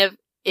kind of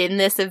in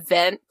this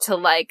event to,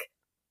 like,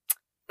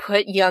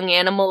 put Young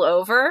Animal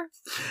over.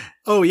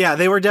 Oh, yeah.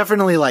 They were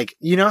definitely like,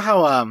 you know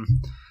how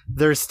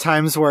there's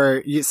times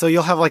where,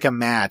 you'll have like a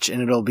match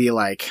and it'll be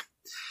like,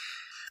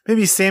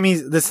 maybe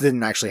this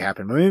didn't actually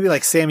happen, but maybe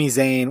like Sami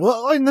Zayn.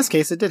 Well, in this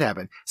case, it did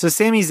happen. So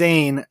Sami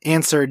Zayn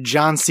answered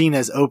John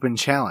Cena's open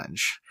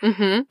challenge.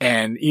 Mm-hmm.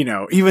 And, you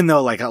know, even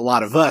though like a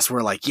lot of us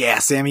were like, yeah,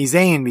 Sami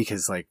Zayn,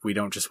 because like we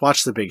don't just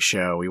watch the big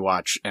show, we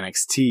watch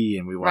NXT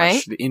and we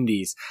watch the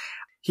indies.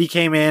 He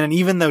came in, and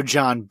even though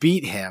John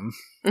beat him,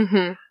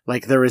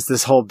 like there was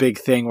this whole big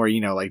thing where,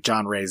 you know, like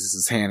John raises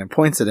his hand and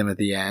points at him at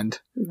the end.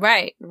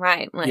 Right.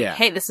 Like,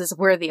 hey, this is a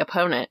worthy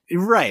opponent.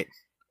 Right.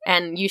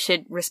 And you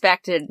should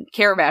respect and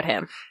care about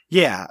him.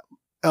 Yeah.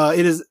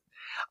 It is,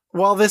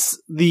 while I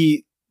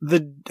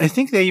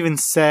think they even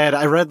said,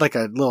 I read like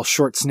a little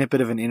short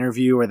snippet of an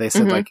interview where they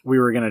said like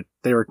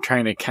they were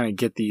trying to kind of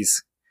get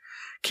these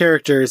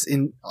characters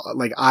in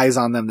like eyes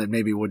on them that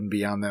maybe wouldn't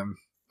be on them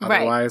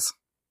otherwise. Right.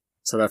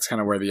 So that's kind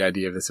of where the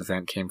idea of this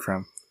event came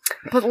from.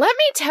 But let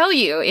me tell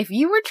you, if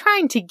you were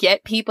trying to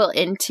get people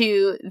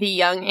into the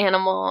Young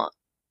Animal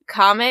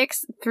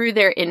comics through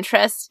their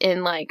interest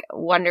in like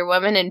Wonder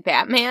Woman and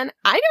Batman,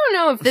 I don't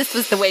know if this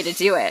was the way to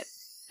do it.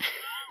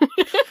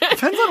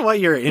 Depends on what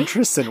your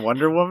interest in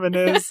Wonder Woman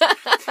is.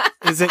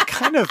 Is it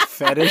kind of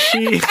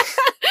fetishy?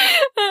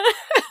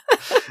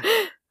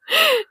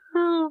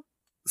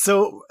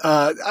 So,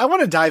 I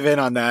want to dive in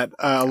on that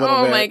a little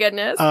bit. Oh my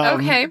goodness.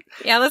 Okay.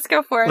 Yeah, let's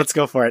go for it. Let's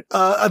go for it.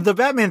 The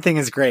Batman thing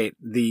is great.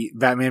 The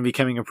Batman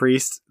becoming a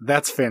priest,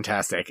 that's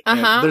fantastic.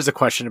 And there's a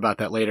question about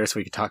that later, so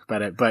we could talk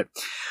about it. But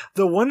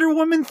the Wonder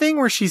Woman thing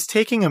where she's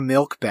taking a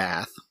milk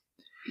bath.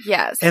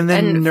 Yes. And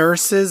then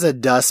nurses a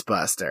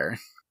dustbuster.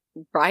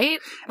 Right?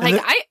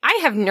 Like, I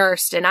have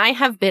nursed, and I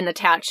have been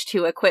attached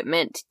to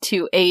equipment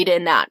to aid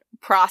in that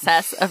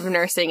process of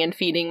nursing and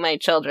feeding my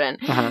children.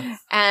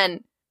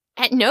 And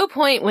at no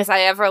point was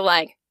I ever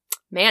like,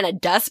 man, a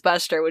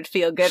dustbuster would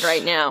feel good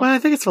right now. Well, I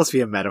think it's supposed to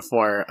be a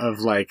metaphor of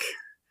like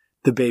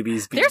the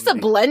babies being... There's a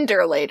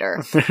blender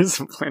later. There's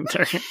a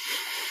blender.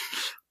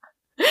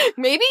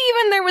 Maybe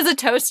even there was a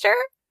toaster?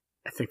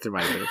 I think there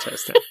might have been a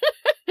toaster.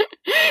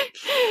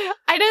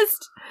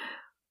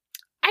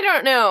 I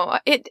don't know.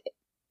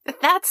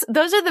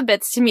 Those are the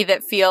bits to me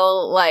that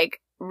feel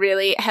like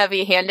really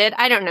heavy-handed.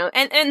 I don't know.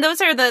 And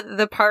those are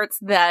the parts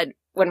that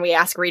when we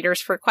ask readers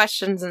for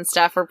questions and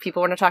stuff, or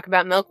people want to talk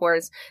about Milk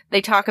Wars,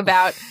 they talk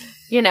about,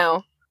 you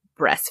know,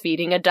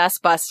 breastfeeding a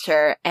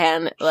dustbuster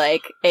and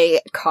like a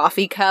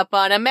coffee cup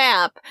on a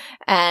map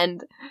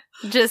and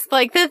just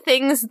like the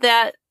things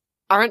that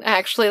aren't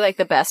actually like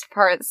the best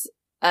parts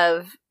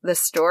of the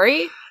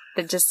story.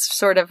 That just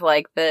sort of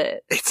like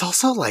It's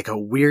also like a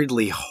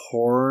weirdly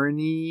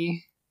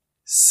horny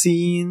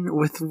scene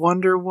with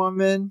Wonder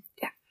Woman.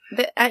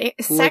 Yeah.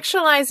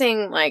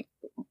 Sexualizing like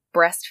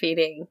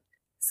breastfeeding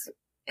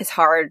is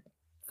hard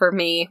for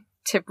me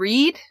to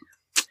read.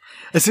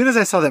 As soon as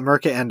I saw that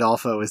Mirka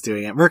Andolfo was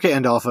doing it, Mirka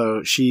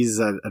Andolfo, she's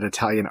an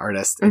Italian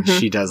artist, and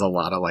she does a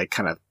lot of like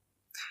kind of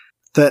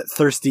the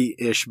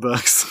thirsty-ish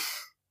books.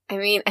 I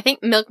mean, I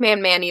think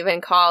Milkman Man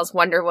even calls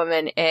Wonder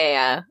Woman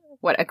a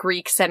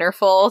Greek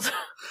centerfold.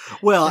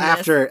 Well,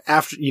 after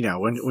you know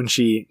when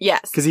she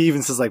because he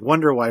even says like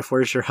Wonder Wife,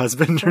 where's your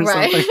husband or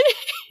something.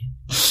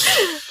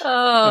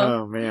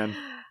 Oh man.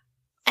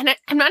 And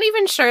I'm not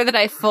even sure that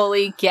I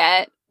fully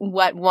get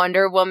what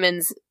Wonder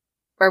Woman's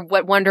or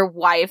what Wonder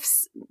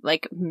Wife's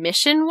like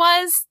mission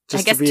was.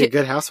 Just to be a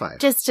good housewife.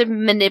 Just to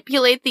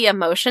manipulate the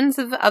emotions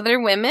of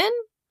other women.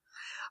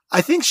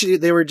 I think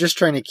they were just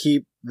trying to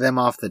keep them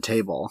off the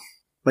table,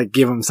 like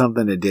give them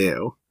something to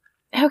do.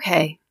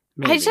 Okay.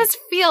 Maybe. I just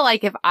feel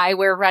like if I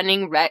were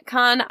running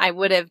Retcon, I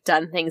would have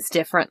done things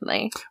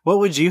differently. What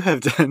would you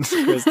have done,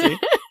 Christy?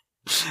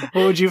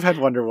 What would you have had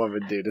Wonder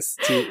Woman do to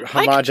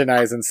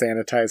homogenize and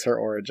sanitize her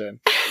origin?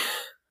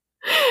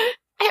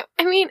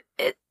 I mean,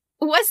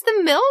 was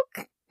the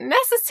milk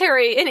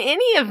necessary in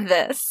any of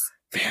this?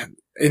 Man,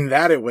 in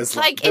that it was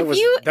like that was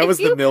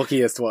the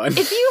milkiest one.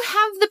 If you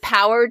have the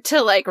power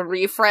to like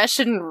refresh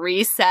and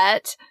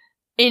reset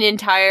an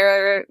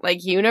entire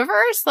like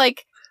universe,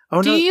 like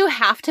do you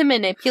have to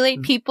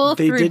manipulate people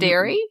through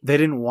dairy? They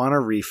didn't want to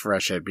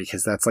refresh it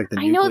because that's like the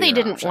I know they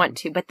didn't want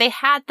to, but they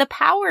had the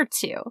power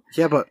to.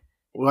 Yeah, but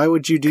why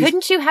would you do...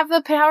 Couldn't you have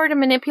the power to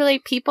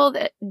manipulate people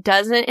that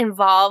doesn't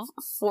involve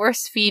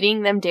force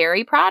feeding them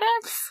dairy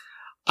products?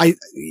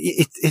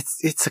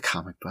 It's a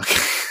comic book.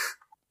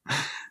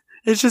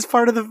 It's just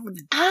part of the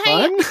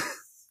fun.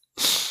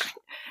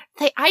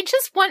 I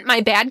just want my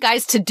bad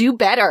guys to do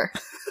better.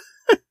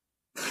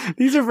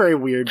 These are very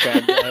weird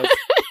bad guys.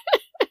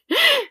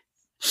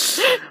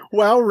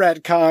 Well,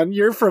 retcon,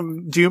 you're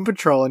from Doom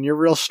Patrol and you're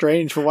real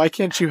strange, but why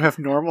can't you have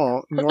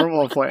normal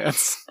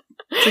plants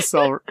to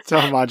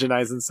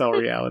homogenize and sell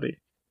reality?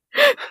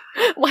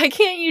 Why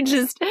can't you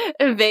just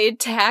evade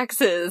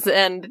taxes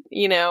and,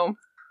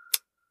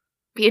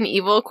 be an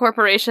evil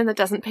corporation that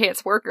doesn't pay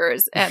its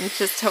workers and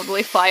just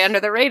totally fly under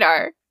the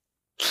radar?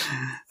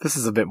 This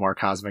is a bit more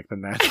cosmic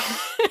than that.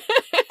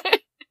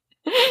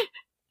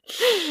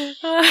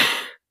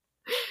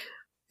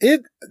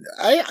 It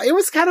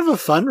was kind of a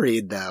fun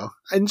read, though.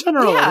 In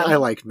general, Yeah. I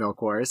like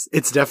Milk Wars.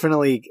 It's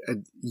definitely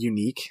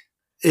unique.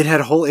 It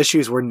had whole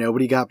issues where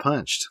nobody got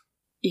punched.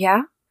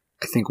 Yeah?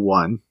 I think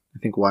one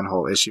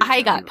whole issue.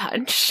 I got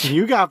punched.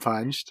 You got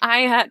punched.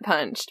 I got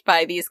punched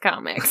by these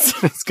comics.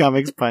 This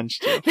comics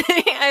punched you.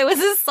 I was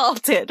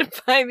assaulted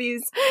by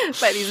these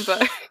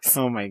books.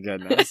 Oh my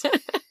goodness.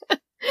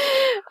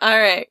 All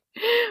right.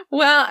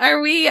 Well,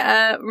 are we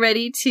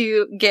ready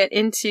to get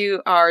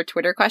into our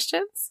Twitter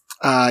questions?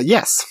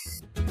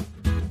 Yes.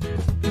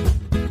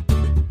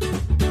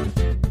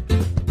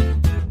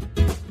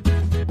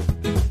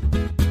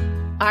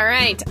 All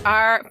right.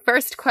 Our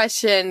first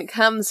question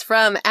comes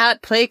from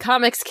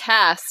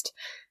 @PlayComicsCast,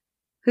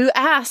 who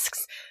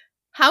asks,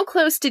 how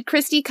close did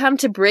Christy come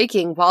to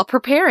breaking while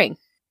preparing?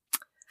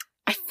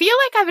 I feel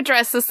like I've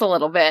addressed this a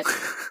little bit.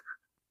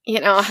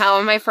 How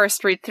in my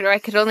first read through, I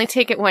could only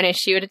take it one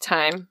issue at a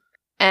time.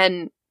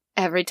 And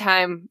every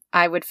time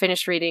I would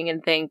finish reading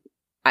and think,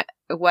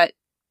 what?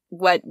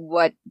 That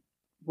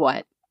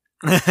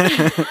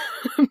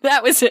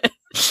was it.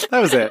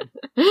 That was it.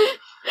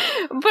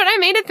 But I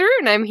made it through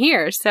and I'm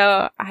here,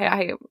 so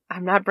I'm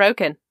not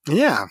broken.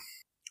 Yeah.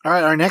 All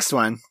right, our next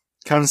one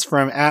comes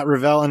from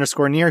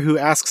 @Ravel_near, who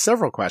asks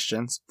several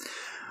questions.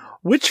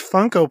 Which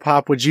Funko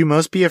Pop would you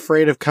most be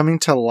afraid of coming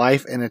to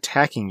life and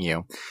attacking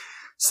you?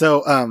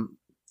 So,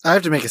 I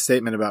have to make a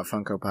statement about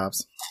Funko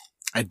Pops.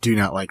 I do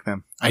not like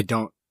them. I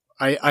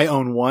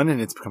own one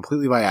and it's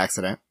completely by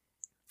accident.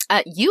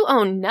 You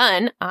own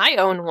none. I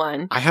own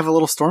one. I have a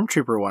little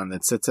Stormtrooper one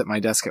that sits at my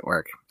desk at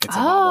work. It's a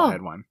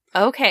bobblehead one.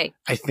 Okay.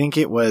 I think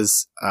it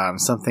was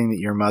something that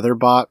your mother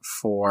bought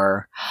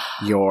for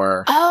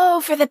your...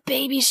 Oh, for the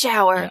baby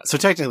shower. Yeah. So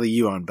technically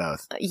you own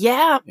both.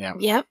 Yeah. Yeah.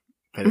 Yep.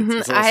 But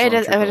it's a I had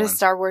Stormtrooper a one.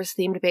 Star Wars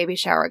themed baby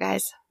shower,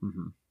 guys.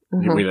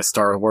 Mm-hmm. We had a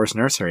Star Wars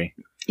nursery.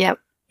 Yep.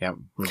 Yeah,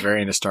 we're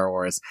very into Star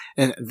Wars.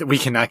 And we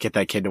cannot get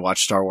that kid to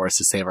watch Star Wars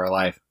to save our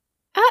life.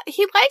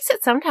 He likes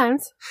it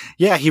sometimes.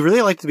 Yeah, he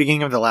really liked the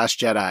beginning of The Last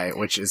Jedi,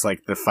 which is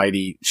like the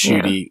fighty,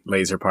 shooty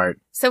laser part.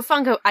 So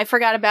Funko, I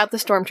forgot about the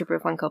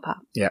Stormtrooper Funko Pop.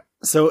 Yeah.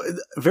 So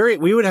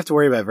we would have to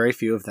worry about very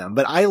few of them.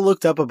 But I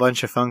looked up a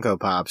bunch of Funko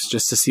Pops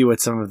just to see what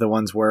some of the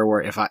ones were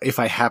where if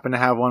I happen to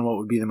have one, what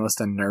would be the most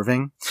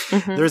unnerving.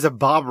 Mm-hmm. There's a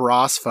Bob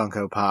Ross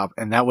Funko Pop,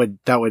 and that would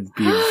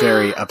be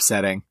very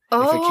upsetting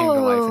if it came to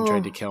life and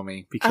tried to kill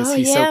me because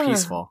he's so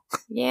peaceful.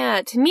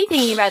 Yeah. To me,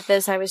 thinking about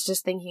this, I was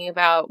just thinking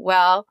about,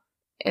 well,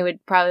 it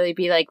would probably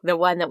be like the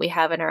one that we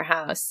have in our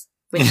house,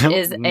 which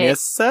is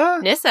Nissa.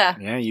 Nissa.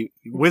 Yeah,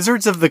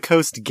 Wizards of the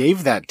Coast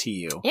gave that to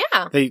you.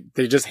 Yeah. They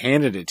just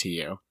handed it to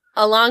you.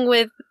 Along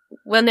with,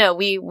 well, no,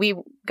 we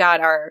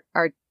got our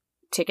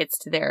tickets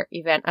to their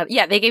event.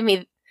 Yeah, they gave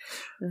me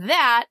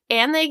that,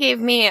 and they gave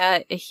me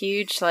a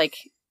huge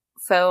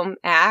foam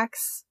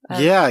axe.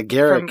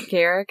 Garrick. From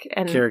Garrick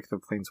and Garrick the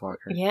Planeswalker.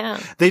 Yeah.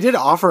 They did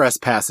offer us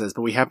passes,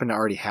 but we happen to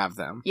already have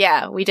them.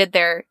 Yeah, we did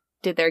their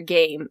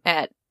game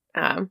at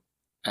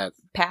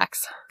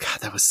PAX. God,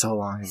 that was so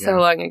long ago. So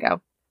long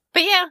ago.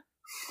 But yeah,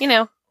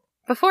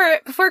 before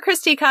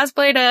Christy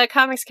cosplayed a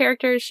comics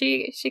character,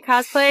 she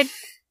cosplayed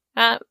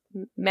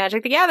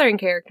Magic the Gathering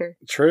character.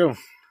 True.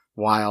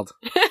 Wild.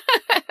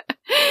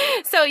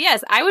 So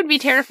yes, I would be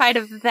terrified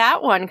of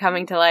that one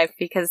coming to life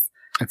because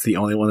it's the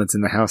only one that's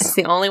in the house. It's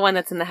the only one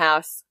that's in the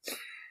house.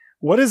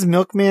 What is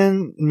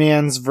Milkman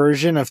Man's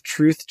version of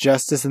truth,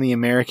 justice, and the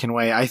American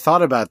way? I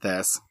thought about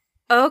this.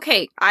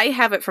 Okay, I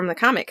have it from the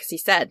comic because he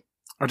said.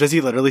 Or does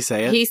he literally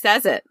say it? He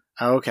says it.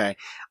 Okay.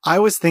 I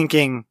was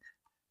thinking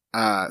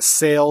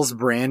sales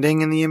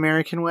branding in the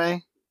American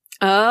way.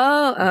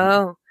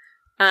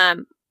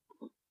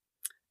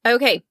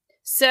 Okay,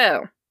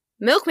 so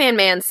Milkman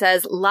Man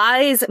says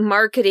lies,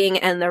 marketing,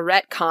 and the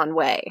retcon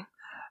way.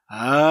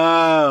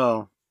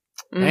 Oh.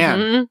 Man.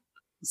 Mm-hmm.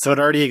 So it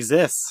already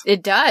exists.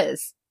 It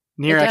does.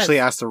 Near actually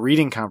asked a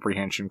reading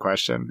comprehension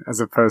question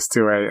as opposed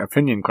to a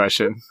opinion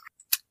question.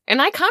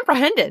 And I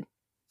comprehended.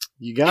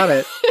 You got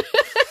it.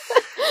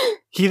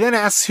 He then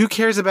asks, who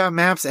cares about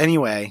maps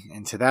anyway?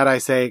 And to that I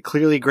say,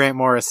 clearly Grant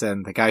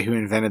Morrison, the guy who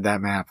invented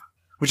that map.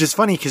 Which is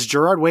funny, because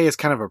Gerard Way is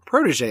kind of a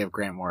protege of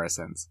Grant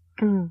Morrison's.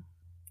 Mm.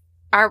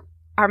 Are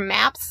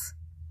maps,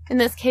 in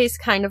this case,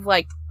 kind of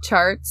like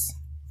charts?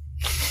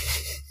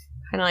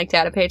 Kind of like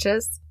data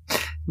pages?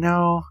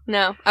 No.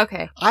 No?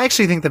 Okay. I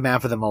actually think the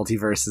map of the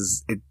multiverse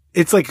is...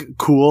 It's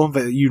cool,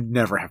 but you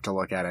never have to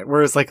look at it.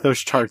 Whereas those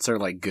charts are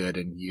good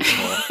and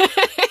useful.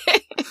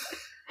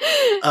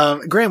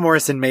 Grant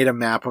Morrison made a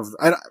map of,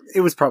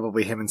 it was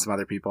probably him and some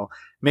other people,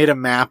 made a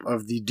map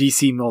of the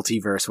DC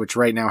multiverse, which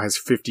right now has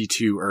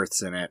 52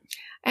 Earths in it.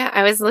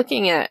 I was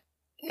looking at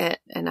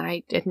and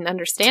I didn't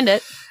understand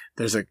it.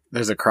 There's a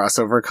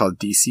crossover called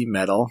DC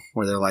Metal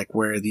where they're like,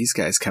 where are these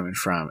guys coming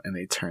from? And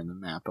they turn the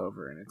map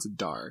over and it's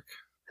dark.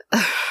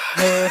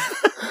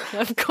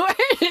 Of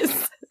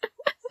course.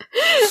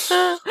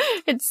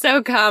 It's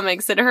so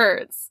comics, it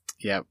hurts.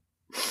 Yep.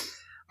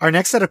 Our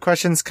next set of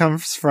questions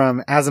comes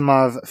from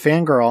Asimov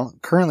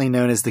Fangirl, currently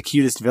known as the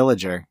cutest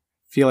villager.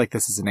 Feel like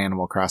this is an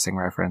Animal Crossing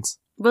reference.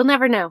 We'll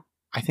never know.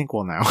 I think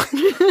we'll know.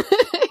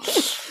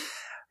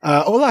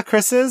 Hola,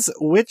 Chris's.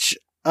 Which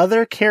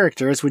other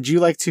characters would you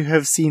like to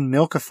have seen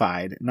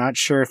milkified? Not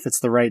sure if it's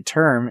the right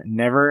term.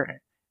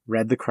 Never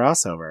read the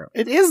crossover.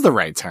 It is the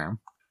right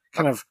term.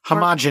 Kind of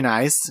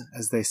homogenized,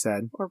 as they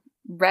said. Or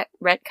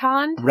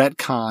retconned?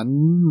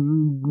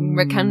 Retconned.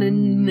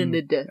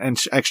 And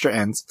extra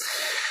ends.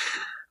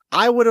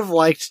 I would have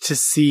liked to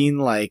seen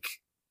like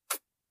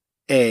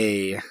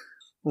a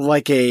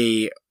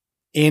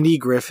Andy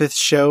Griffith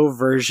show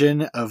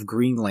version of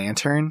Green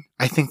Lantern.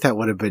 I think that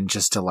would have been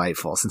just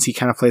delightful since he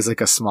kind of plays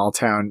like a small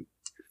town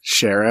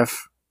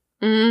sheriff.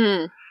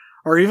 Mm.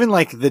 Or even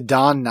like the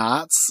Don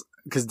Knotts,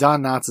 because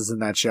Don Knotts is in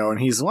that show and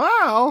he's,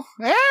 wow,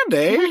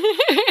 Andy.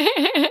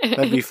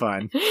 That'd be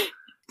fun.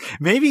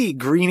 Maybe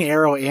Green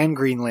Arrow and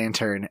Green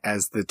Lantern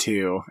as the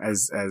two,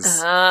 as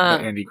the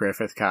Andy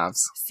Griffith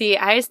cops. See,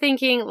 I was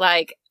thinking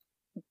like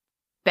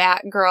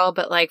Batgirl,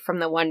 but like from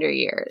the Wonder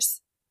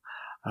Years.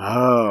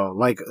 Oh,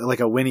 like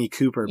a Winnie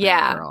Cooper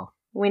Batgirl.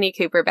 Winnie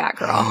Cooper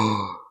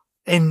Batgirl.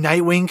 And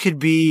Nightwing could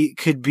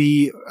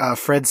be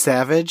Fred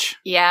Savage.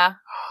 Yeah.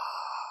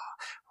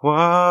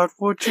 What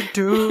would you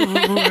do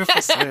if I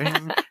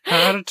sang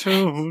out of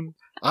tune?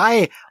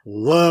 I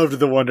loved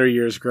the Wonder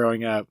Years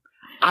growing up.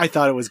 I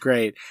thought it was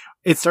great.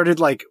 It started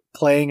like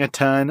playing a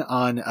ton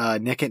on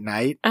Nick at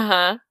Night.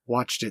 Uh-huh.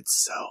 Watched it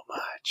so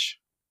much.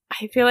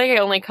 I feel like I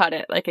only caught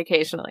it like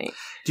occasionally.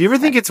 Do you ever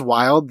think it's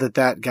wild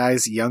that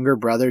guy's younger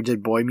brother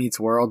did Boy Meets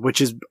World, which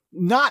is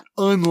not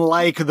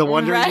unlike the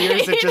Wonder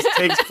Years? It just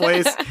takes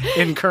place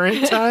in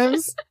current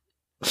times.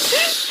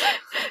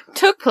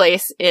 Took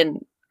place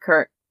in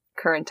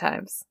current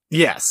times.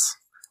 Yes.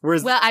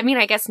 Well, I mean,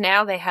 I guess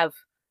now they have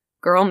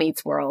Girl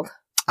Meets World.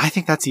 I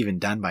think that's even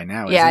done by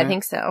now. Yeah, isn't I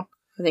think so.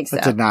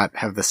 That did not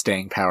have the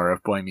staying power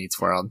of Boy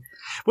Meets World.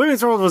 Boy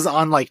Meets World was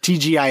on like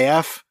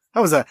TGIF. That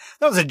was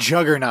a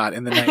juggernaut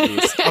in the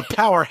 90s. A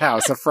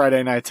powerhouse of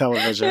Friday night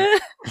television.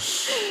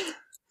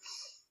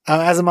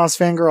 Asimov's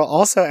Fangirl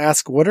also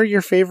asked, what are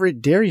your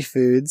favorite dairy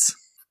foods?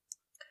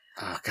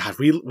 Oh God,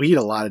 we eat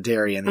a lot of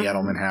dairy in the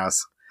Edelman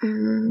house.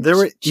 There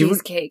were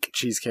cheesecake.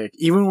 Cheesecake.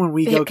 Even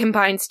when it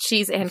combines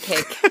cheese and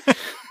cake.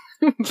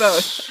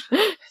 Both.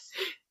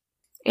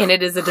 And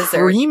it is a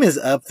dessert. Cream is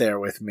up there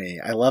with me.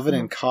 I love it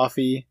in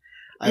coffee.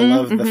 I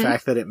love the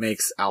fact that it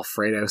makes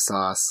Alfredo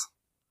sauce.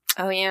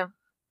 Oh, yeah.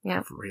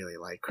 Yeah. I really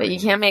like cream. But you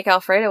can't make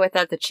Alfredo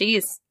without the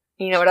cheese.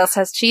 You know what else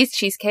has cheese?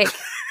 Cheesecake.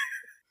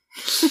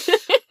 It's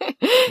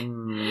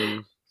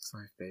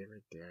my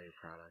favorite dairy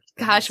product.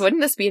 Gosh,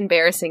 wouldn't this be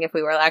embarrassing if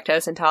we were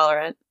lactose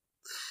intolerant?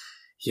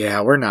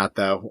 Yeah, we're not,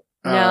 though.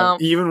 No.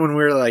 Even when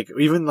we're like,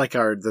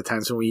 the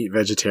times when we eat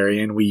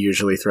vegetarian, we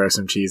usually throw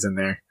some cheese in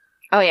there.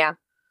 Oh, yeah.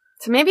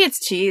 So maybe it's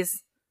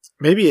cheese.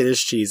 Maybe it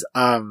is cheese.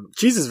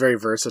 Cheese is very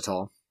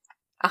versatile.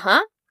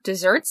 Uh-huh.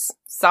 Desserts,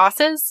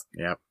 sauces.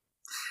 Yep.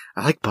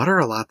 I like butter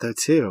a lot, though,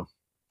 too.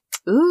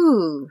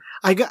 Ooh.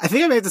 I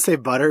think I may have to say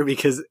butter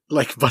because,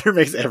 like, butter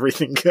makes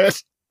everything good.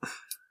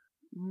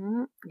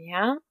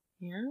 Yeah.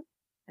 Yeah.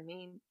 I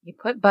mean, you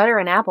put butter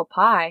in apple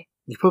pie.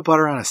 You put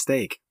butter on a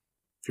steak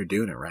if you're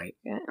doing it right.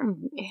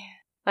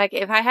 Like,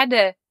 if I had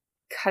to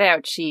cut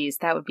out cheese,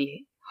 that would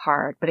be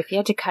hard. But if you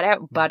had to cut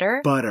out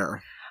butter.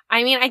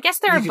 I mean, I guess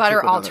there are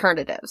butter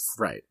alternatives.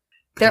 Right.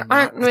 They're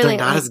not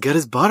as good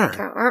as butter.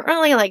 There aren't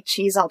really like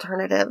cheese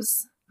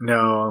alternatives.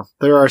 No,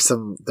 there are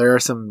some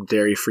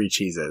dairy-free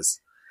cheeses.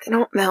 They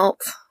don't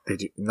melt. They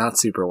do not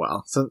super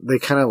well. So they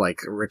kind of like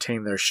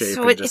retain their shape.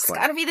 So it's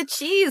gotta be the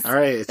cheese. All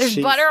right, there's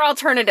cheese. Butter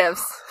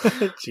alternatives.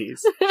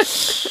 Cheese.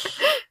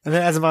 And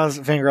then Asimov's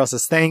Fangirl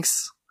says,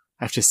 thanks.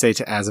 I have to say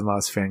to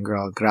Asimov's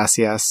Fangirl,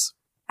 gracias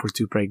por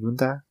tu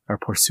pregunta, or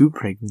por su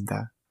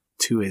pregunta.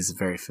 Tu is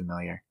very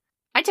familiar.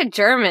 I took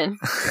German.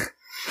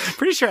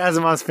 Pretty sure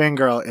Asimov's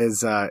Fangirl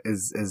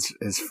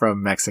is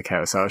from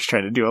Mexico, so I was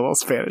trying to do a little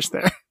Spanish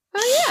there.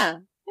 Oh yeah.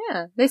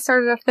 Yeah. They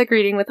started off the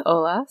greeting with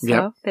hola,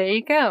 so There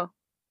you go.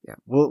 Yeah.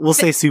 We'll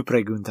say su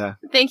pregunta.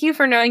 Thank you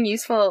for knowing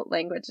useful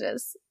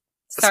languages.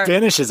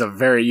 Spanish is a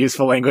very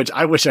useful language.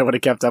 I wish I would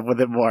have kept up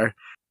with it more.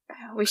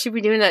 We should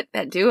be doing that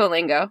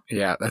Duolingo.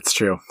 Yeah, that's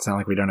true. It's not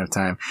like we don't have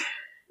time.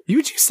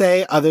 Would you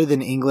say, other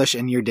than English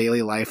in your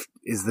daily life,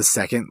 is the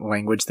second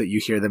language that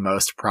you hear the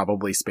most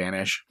probably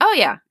Spanish? Oh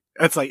yeah.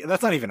 That's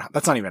not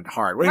even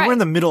hard. We're in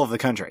the middle of the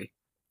country.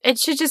 It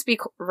should just be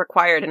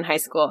required in high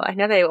school. I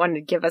know they wanted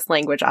to give us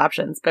language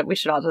options, but we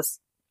should all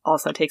just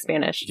also take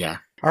Spanish. Yeah.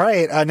 All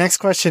right. Next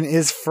question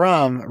is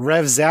from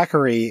Rev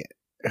Zachary,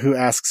 who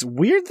asks,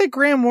 weird that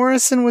Graham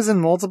Morrison was in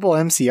multiple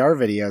MCR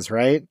videos,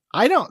 right?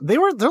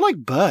 They're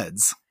like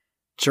buds.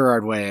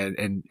 Gerard Way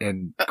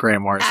and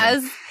Grant Morrison.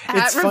 As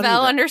at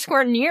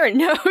Ravel_near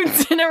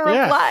notes in a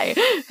reply,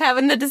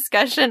 having the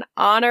discussion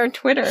on our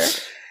Twitter.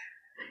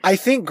 I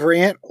think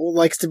Grant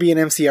likes to be in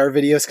MCR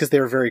videos because they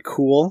were very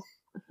cool.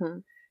 Mm-hmm.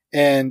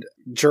 And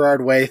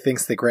Gerard Way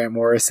thinks that Grant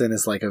Morrison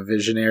is like a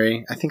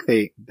visionary. I think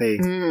they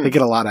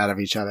get a lot out of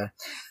each other.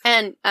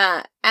 And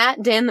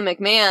at Dan the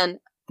McMahon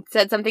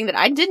said something that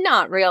I did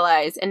not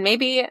realize, and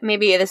maybe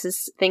this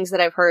is things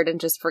that I've heard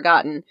and just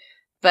forgotten,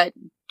 but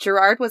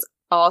Gerard was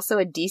also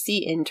a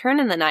DC intern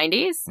in the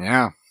 90s.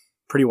 Yeah.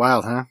 Pretty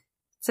wild, huh?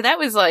 So that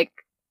was like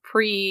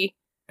pre...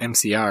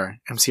 MCR.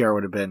 MCR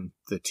would have been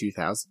the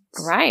 2000s.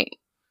 Right.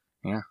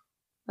 Yeah.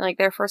 Like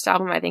their first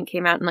album, I think,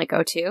 came out in like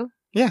 2002.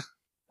 Yeah.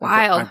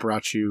 Wild. I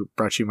brought you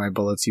my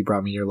bullets, you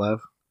brought me your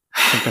love.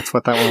 I think that's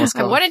what that one was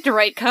called. I wanted to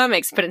write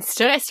comics, but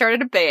instead I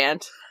started a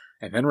band.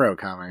 And then wrote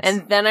comics.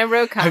 And then I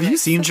wrote comics. Have you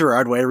seen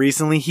Gerard Way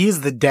recently? He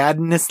is the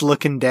daddinest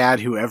looking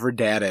dad who ever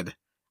dadded.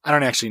 I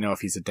don't actually know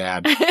if he's a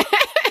dad.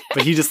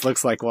 But he just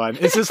looks like one.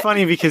 It's just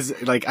funny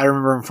because, like, I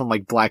remember him from,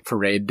 like, Black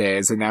Parade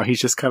days, and now he's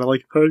just kind of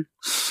like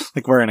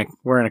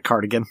wearing a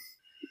cardigan.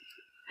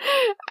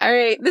 All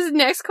right, this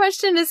next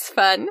question is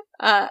fun.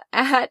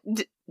 At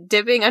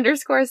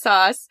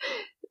dipping_sauce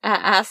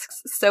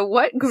asks, so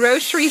what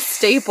grocery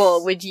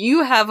staple would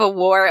you have a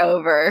war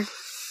over?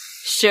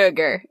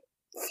 Sugar.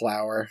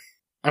 Flour.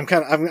 I'm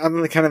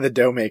the kind of the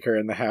dough maker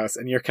in the house,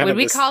 and you're kind would of.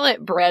 Would we call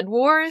it bread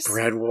wars?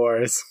 Bread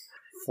wars.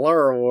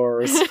 Flour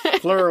wars.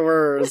 Flour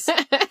wars.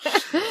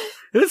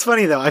 It's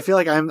funny though. I feel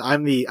like I'm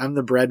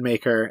the bread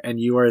maker and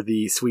you are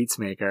the sweets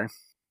maker.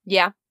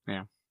 Yeah.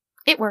 Yeah.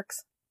 It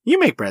works. You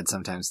make bread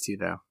sometimes too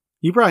though.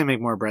 You probably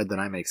make more bread than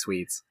I make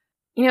sweets.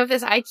 You know, if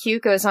this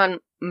IQ goes on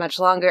much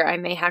longer, I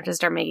may have to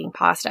start making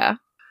pasta.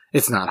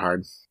 It's not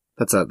hard.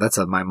 That's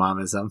a my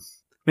momism.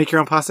 Make your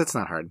own pasta. It's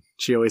not hard.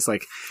 She always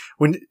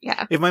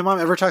if my mom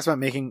ever talks about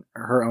making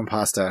her own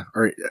pasta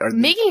or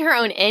making her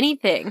own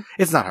anything,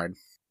 it's not hard.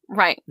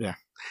 Right. Yeah.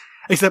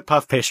 Except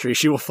puff pastry.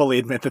 She will fully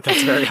admit that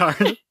that's very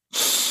hard.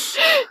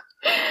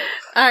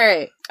 All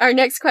right. Our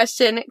next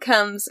question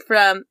comes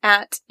from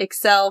at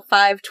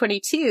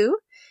Excel522.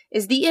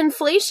 Is the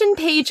inflation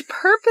page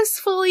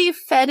purposefully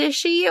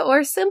fetishy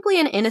or simply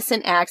an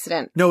innocent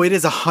accident? No, it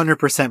is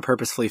 100%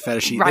 purposefully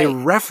fetishy. Right. They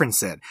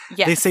reference it.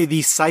 Yes. They say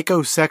the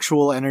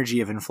psychosexual energy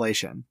of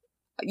inflation.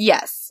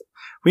 Yes.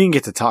 We didn't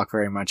get to talk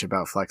very much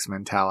about Flex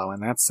Mentallo,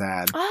 and that's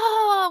sad.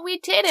 Oh, we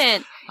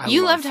didn't.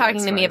 You love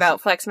talking to me about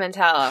Flex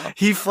Mentallo.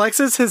 He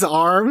flexes his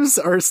arms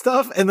or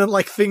stuff, and then,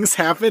 like, things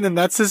happen, and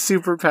that's his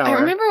superpower. I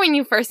remember when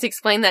you first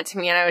explained that to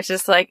me, and I was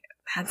just like,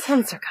 that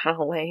sounds kind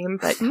of lame,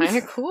 but kind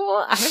of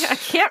cool. I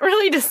can't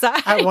really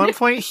decide. At one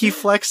point, he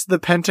flexed the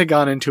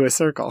pentagon into a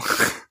circle.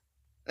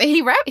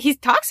 He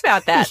talks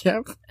about that.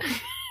 Yep.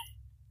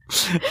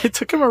 It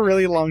took him a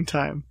really long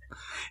time.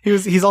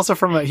 He's also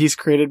he's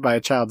created by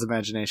a child's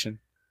imagination.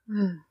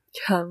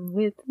 Come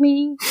with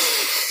me.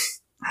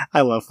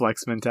 I love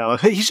Flex Mentallo.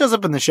 He shows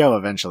up in the show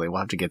eventually. We'll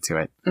have to get to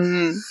it.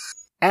 Mm-hmm.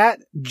 At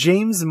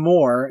James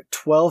Moore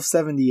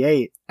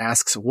 1278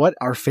 asks what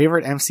our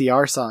favorite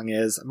MCR song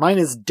is. Mine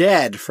is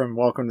Dead from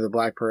Welcome to the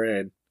Black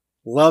Parade.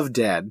 Love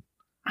Dead.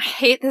 I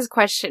hate this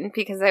question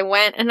because I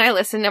went and I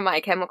listened to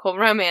My Chemical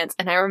Romance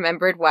and I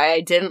remembered why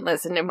I didn't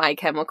listen to My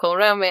Chemical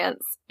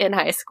Romance in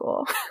high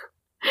school.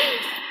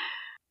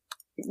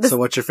 So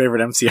what's your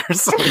favorite MCR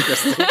song,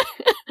 Kristen?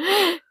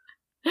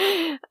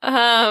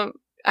 I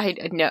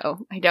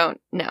don't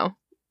know.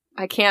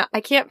 I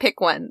can't pick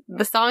one.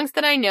 The songs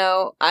that I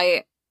know,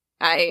 I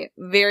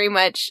very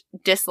much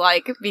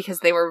dislike because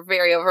they were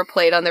very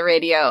overplayed on the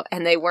radio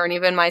and they weren't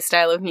even my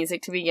style of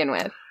music to begin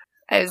with.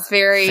 I was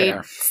very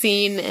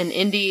scene and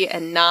indie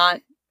and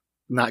not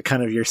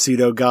kind of your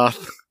pseudo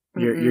goth.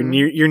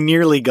 You're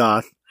nearly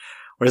goth,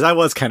 whereas I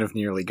was kind of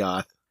nearly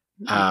goth.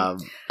 I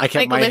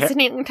kept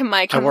listening to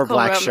My Chemical Romance. I wore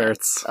black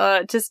shirts.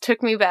 Just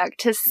took me back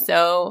to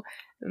so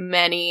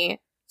many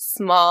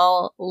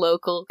small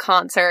local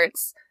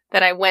concerts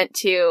that I went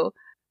to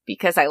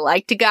because I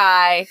liked a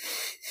guy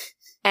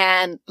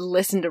and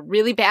listened to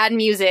really bad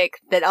music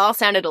that all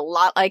sounded a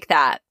lot like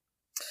that.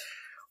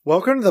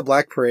 Welcome to the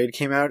Black Parade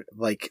came out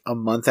like a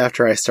month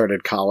after I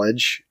started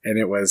college, and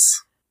it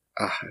was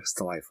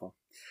delightful.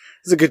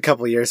 It was a good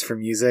couple of years for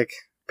music.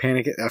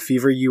 Panic at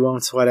Fever, You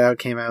Won't Sweat Out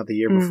came out the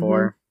year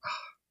before. Oh,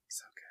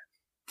 so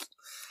good.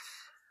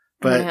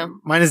 But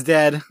mine is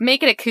Dead.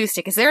 Make it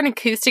acoustic. Is there an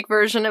acoustic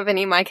version of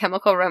any My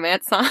Chemical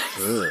Romance songs?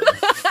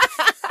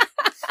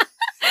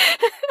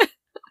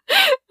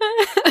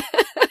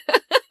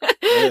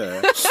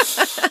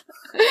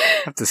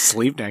 I have to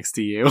sleep next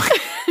to you.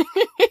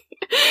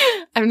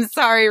 I'm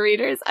sorry,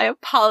 readers. I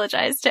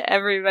apologize to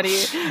everybody.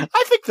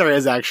 I think there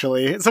is,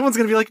 actually. Someone's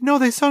going to be like, no,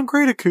 they sound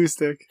great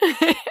acoustic.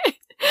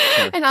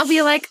 And I'll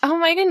be like, oh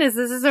my goodness,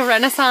 this is a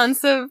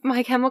renaissance of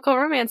My Chemical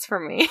Romance for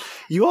me.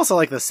 You also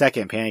like the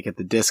second Panic at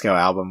the Disco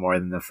album more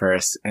than the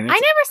first. And I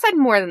never said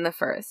more than the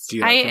first. Do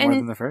you like it more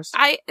than the first?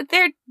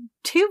 They're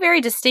two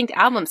very distinct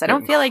albums. I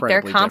don't feel like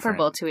they're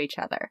comparable to each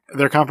other.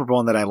 They're comparable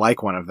in that I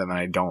like one of them and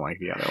I don't like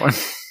the other one.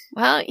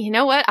 Well, you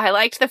know what? I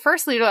liked the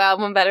first Ludo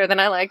album better than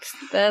I liked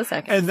the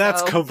second. And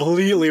that's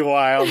completely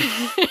wild.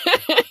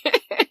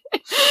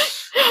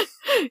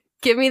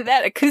 Give me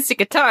that acoustic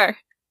guitar.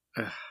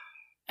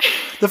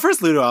 The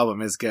first Ludo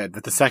album is good,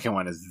 but the second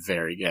one is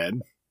very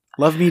good.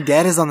 Love Me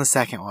Dead is on the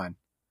second one.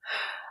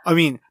 I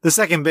mean, the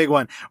second big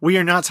one. We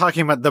are not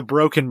talking about The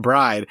Broken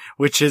Bride,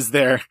 which is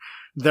their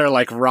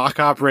like rock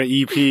opera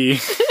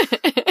EP.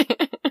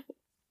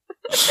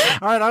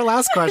 All right, our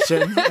last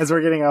question, as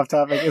we're getting off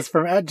topic, is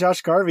from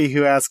 @Josh Garvey,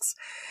 who asks,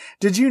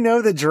 did you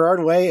know that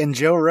Gerard Way and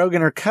Joe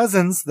Rogan are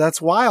cousins?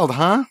 That's wild,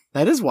 huh?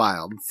 That is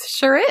wild.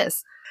 Sure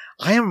is.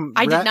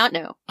 I did not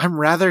know. I'm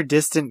rather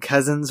distant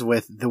cousins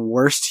with the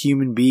worst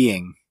human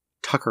being,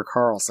 Tucker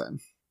Carlson.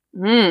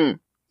 The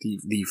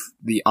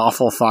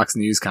awful Fox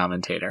News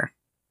commentator.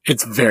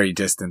 It's very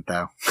distant,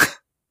 though.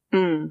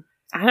 We're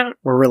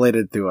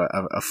related through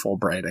a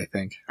Fulbright, I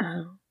think.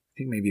 I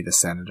think maybe the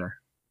senator.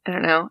 I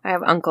don't know. I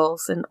have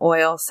uncles in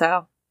oil,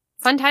 so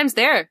fun times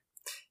there.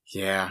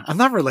 Yeah. I'm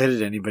not related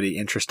to anybody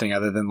interesting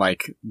other than,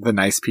 like, the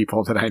nice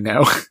people that I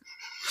know.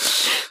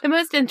 The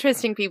most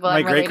interesting people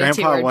I'm related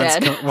to are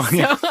dead.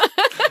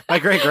 My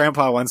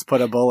great-grandpa once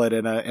put a bullet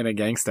in a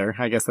gangster.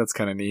 I guess that's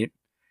kind of neat.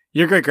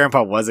 Your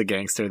great-grandpa was a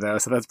gangster, though,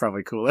 so that's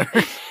probably cooler.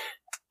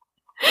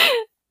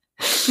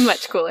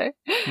 Much cooler.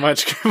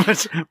 Much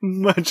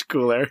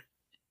cooler.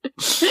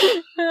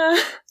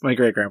 My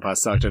great-grandpa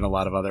sucked in a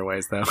lot of other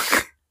ways, though.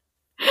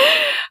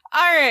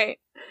 All right.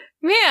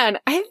 Man,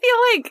 I feel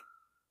like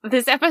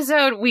this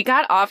episode, we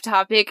got off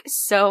topic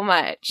so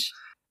much.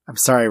 I'm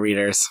sorry,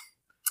 readers.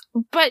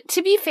 But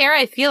to be fair,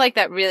 I feel like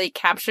that really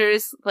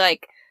captures,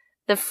 like,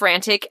 the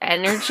frantic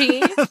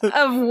energy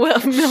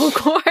of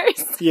Milk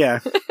Wars. Yeah.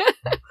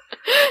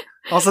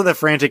 Also the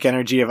frantic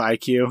energy of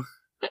IQ.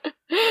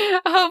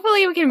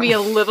 Hopefully we can be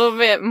a little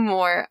bit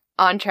more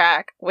on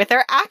track with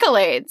our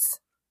accolades.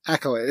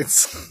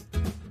 Accolades.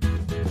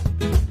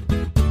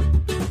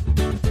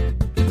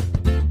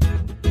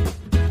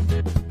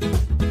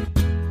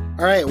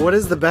 All right, what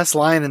is the best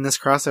line in this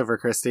crossover,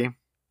 Christy?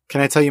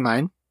 Can I tell you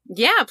mine?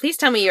 Yeah, please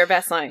tell me your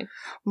best line.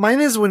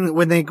 Mine is when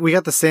we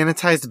got the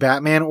sanitized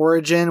Batman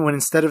origin, when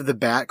instead of the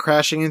bat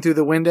crashing in through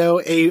the window,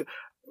 a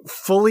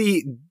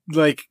fully,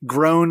 like,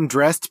 grown,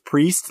 dressed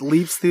priest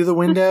leaps through the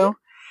window,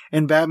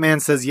 and Batman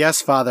says,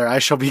 "Yes, father, I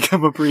shall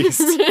become a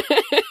priest."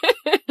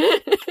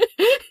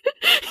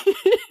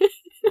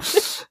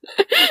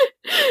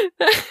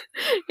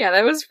 Yeah,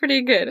 that was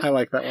pretty good. I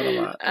like that one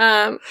a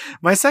lot.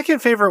 My second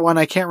favorite one,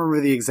 I can't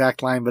remember the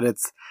exact line, but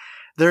it's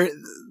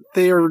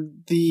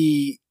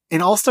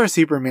in All-Star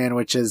Superman,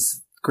 which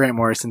is Grant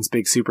Morrison's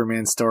big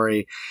Superman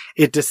story,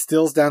 it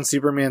distills down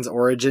Superman's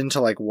origin to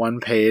like one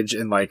page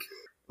in like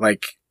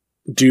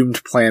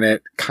doomed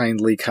planet,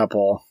 kindly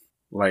couple,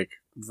 like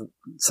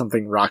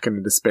something rocking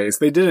into space.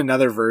 They did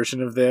another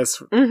version of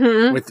this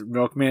with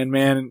Milkman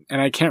Man,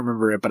 and I can't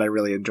remember it, but I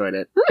really enjoyed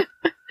it.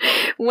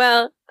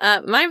 Well,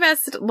 my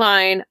best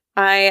line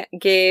I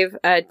gave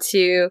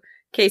to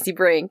Casey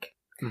Brink,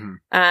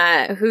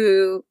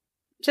 who,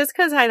 just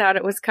because I thought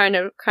it was kind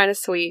of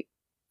sweet.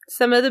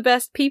 Some of the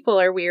best people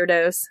are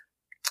weirdos.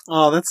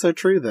 Oh, that's so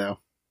true, though.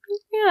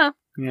 Yeah.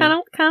 Kind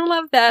of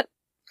love that.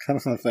 Kind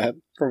of love that.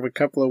 From a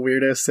couple of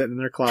weirdos sitting in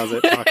their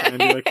closet talking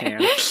into a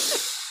can.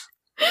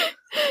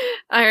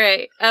 All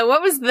right.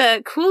 What was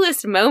the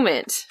coolest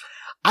moment?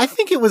 I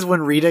think it was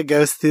when Rita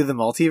goes through the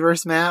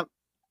multiverse map.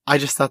 I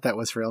just thought that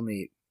was real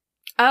neat.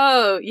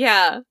 Oh,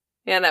 yeah.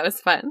 Yeah, that was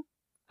fun.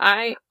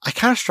 I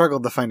kind of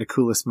struggled to find a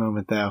coolest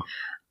moment, though.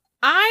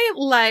 I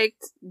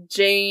liked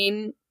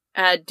Jane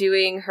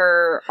doing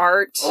her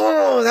art.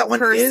 Oh, that one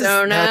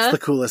persona. That's the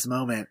coolest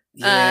moment.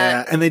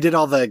 Yeah, and they did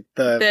all the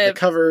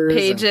covers,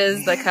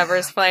 pages, the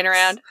covers flying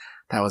around.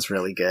 That was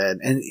really good,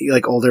 and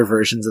like older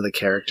versions of the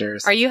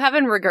characters. Are you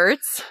having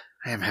regrets?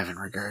 I am having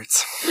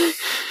regrets.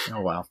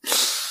 Oh well.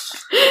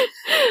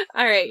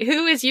 All right,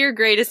 who is your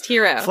greatest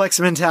hero? Flex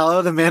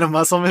Mentallo, the Man of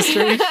Muscle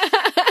Mystery,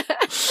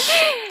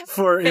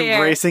 for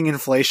embracing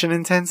inflation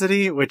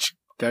intensity, which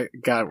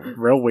got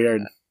real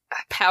weird. A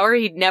power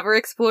he'd never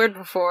explored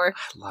before.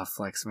 I love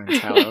Flex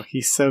Mentallo.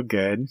 He's so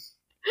good.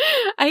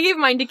 I gave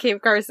mine to Cave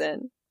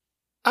Carson.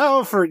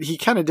 Oh, he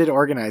kind of did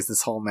organize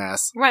this whole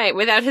mess. Right.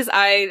 Without his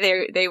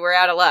eye, they were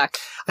out of luck.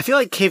 I feel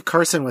like Cave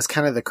Carson was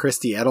kind of the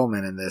Christy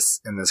Edelman in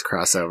this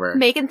crossover.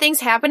 Making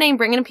things happen and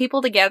bringing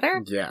people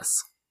together?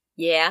 Yes.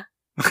 Yeah.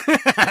 All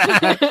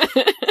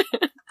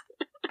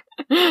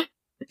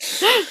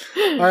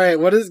right,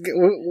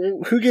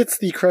 who gets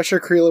the Crusher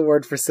Creel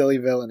Award for silly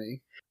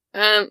villainy?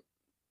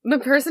 The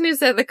person who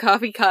set the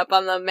coffee cup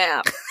on the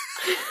map.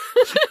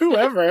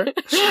 Whoever.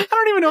 I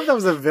don't even know if that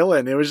was a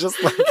villain. It was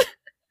just like...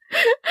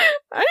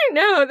 I don't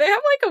know. They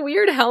have like a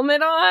weird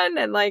helmet on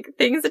and like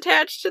things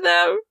attached to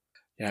them.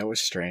 Yeah, it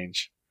was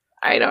strange.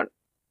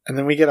 And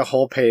then we get a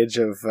whole page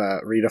of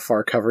Rita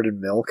Farr covered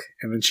in milk,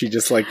 and then she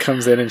just like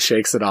comes in and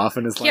shakes it off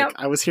and is like,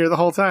 I was here the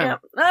whole time.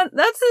 Yep.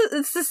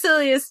 It's the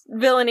silliest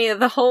villainy of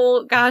the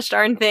whole gosh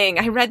darn thing.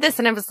 I read this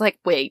and I was like,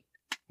 wait,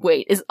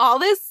 is all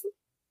this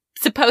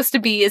supposed to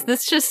be? Is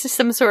this just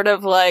some sort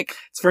of like...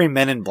 It's very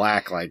Men in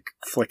Black, like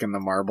flicking the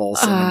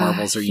marbles, and the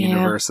marbles are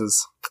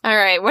universes. All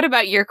right, what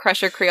about your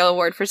Crusher Creel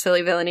Award for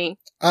silly villainy?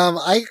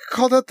 I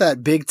called out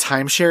that big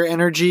timeshare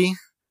energy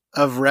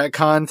of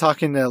Retcon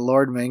talking to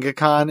Lord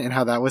Mangakon and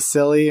how that was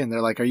silly, and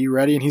they're like, "Are you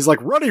ready?" And he's like,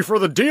 "Ready for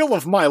the deal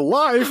of my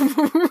life."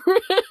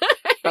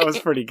 That was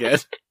pretty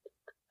good.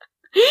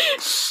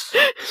 Just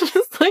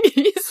like,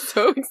 he's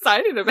so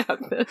excited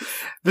about this.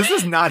 This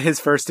is not his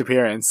first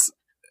appearance.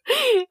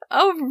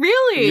 Oh,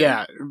 really?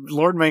 Yeah,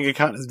 Lord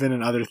Mangakon has been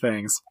in other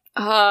things.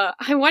 I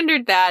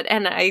wondered that,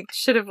 and I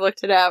should have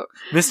looked it up.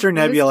 Mr.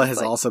 Nebula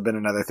has also been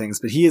in other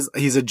things, but he's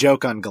a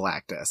joke on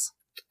Galactus.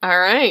 All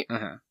right.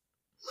 Uh-huh.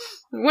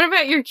 What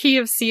about your Key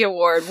of C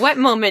award? What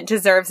moment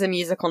deserves a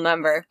musical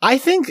number? I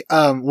think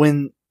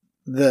when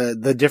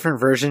the different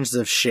versions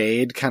of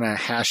Shade kind of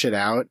hash it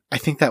out, I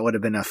think that would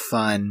have been a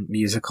fun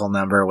musical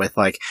number with,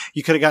 like,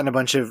 you could have gotten a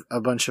bunch of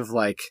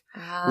like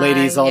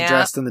ladies all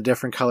dressed in the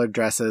different colored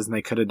dresses, and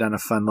they could have done a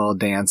fun little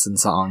dance and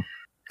song.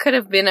 Could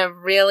have been a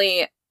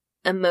really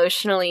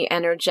emotionally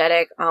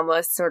energetic,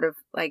 almost sort of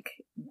like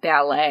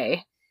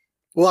ballet.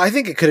 Well, I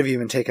think it could have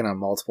even taken on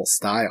multiple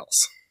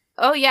styles.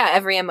 Oh yeah,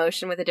 every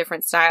emotion with a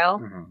different style.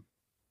 Mm-hmm.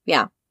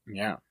 Yeah.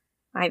 Yeah.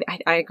 I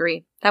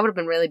agree. That would have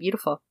been really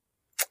beautiful.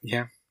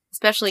 Yeah.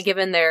 Especially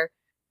given they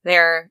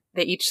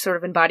each sort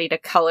of embodied a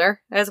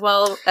color as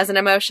well as an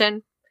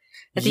emotion.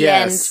 At the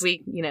end,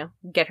 we,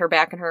 get her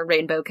back in her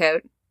rainbow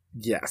coat.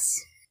 Yes.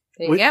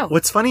 There you go.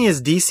 What's funny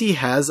is DC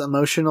has an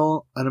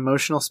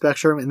emotional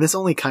spectrum, and this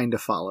only kind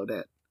of followed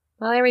it.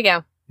 Well, there we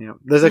go. Yeah.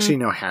 There's actually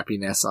no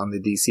happiness on the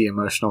DC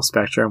emotional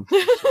spectrum.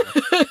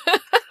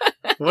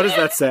 What does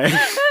that say?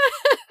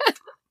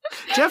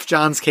 Jeff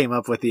Johns came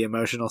up with the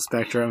emotional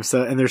spectrum,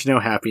 and there's no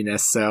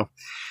happiness, so,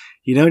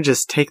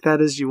 just take that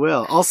as you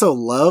will. Also,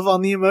 love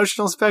on the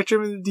emotional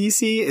spectrum in the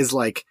DC is,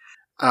 like,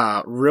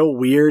 real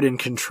weird and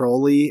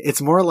control-y.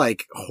 It's more,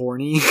 like,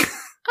 horny.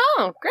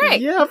 Oh,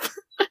 great. Yep.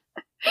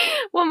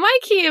 Well, my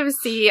Key of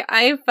C,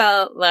 I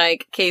felt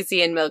like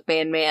Casey and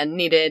Milkman Man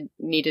needed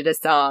a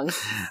song.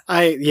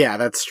 Yeah,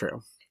 that's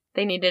true.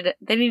 They needed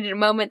a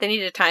moment, they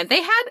needed time.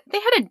 They had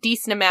a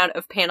decent amount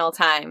of panel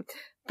time,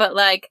 but,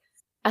 like,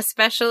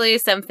 especially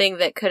something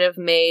that could have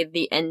made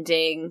the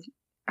ending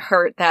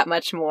hurt that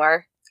much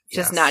more.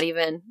 Just not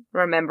even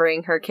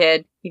remembering her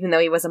kid, even though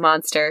he was a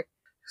monster.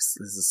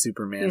 This is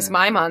Superman. He was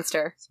my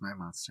monster. It's my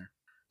monster.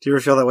 Do you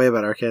ever feel that way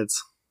about our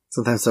kids?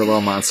 Sometimes they're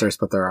little monsters,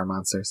 but there are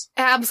monsters.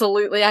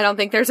 Absolutely. I don't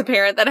think there's a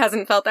parent that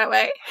hasn't felt that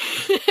way.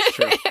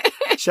 True.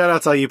 Shout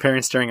out to all you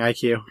parents during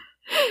IQ.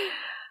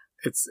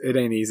 It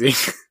ain't easy.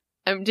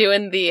 I'm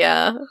doing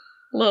the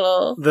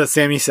little... The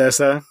Sammy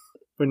Sosa.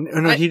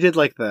 He did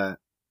like the...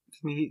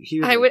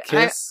 He would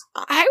kiss?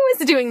 I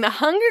was doing the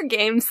Hunger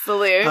Games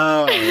salute.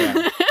 Oh,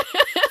 yeah.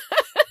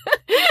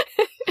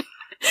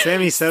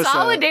 Sammy Sosa.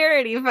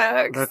 Solidarity,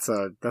 folks.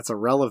 That's a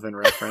relevant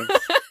reference.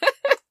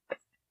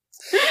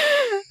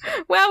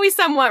 Well, we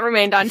somewhat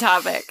remained on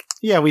topic.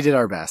 Yeah, we did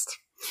our best.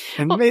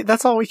 And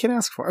that's all we can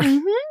ask for.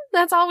 Mm-hmm.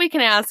 That's all we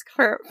can ask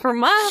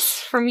from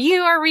us, from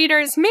you, our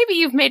readers. Maybe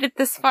you've made it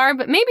this far,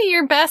 but maybe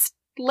your best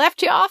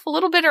left you off a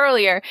little bit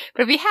earlier.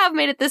 But if you have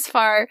made it this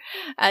far,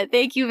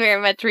 thank you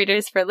very much,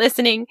 readers, for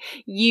listening.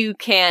 You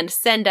can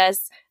send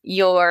us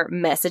your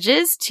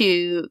messages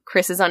to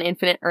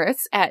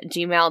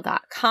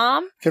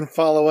chrisisoninfiniteearths@gmail.com. You can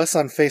follow us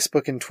on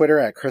Facebook and Twitter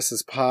at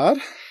Chris's Pod.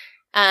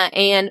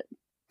 And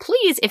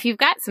please, if you've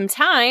got some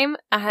time,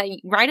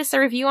 write us a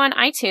review on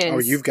iTunes. Oh,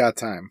 you've got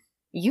time.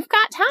 You've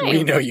got time.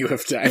 We know you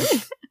have time.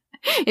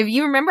 If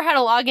you remember how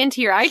to log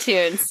into your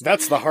iTunes.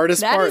 That's the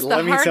hardest part,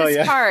 let me tell you.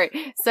 That is the hardest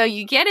part. So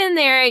you get in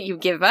there, you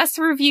give us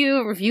a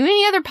review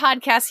any other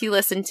podcasts you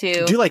listen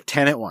to. Do like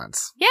 10 at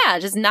once. Yeah,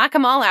 just knock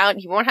them all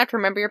out. You won't have to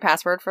remember your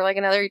password for like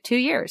another 2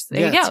 years.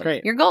 There you go. That's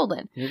great. You're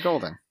golden. You're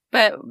golden.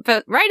 But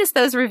write us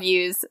those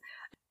reviews.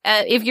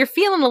 If you're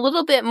feeling a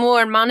little bit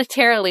more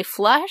monetarily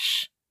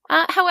flush,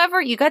 however,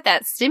 you got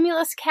that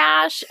stimulus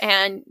cash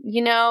and,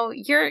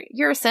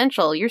 you're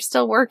essential. You're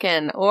still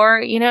working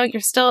or, you're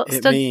still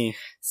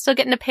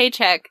getting a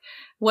paycheck,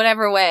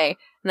 whatever way.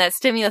 And that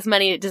stimulus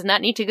money does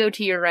not need to go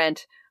to your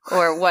rent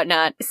or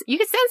whatnot. You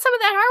can send some of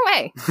that our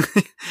way.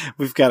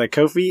 We've got a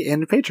Ko-fi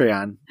and a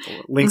Patreon.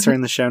 Links are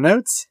in the show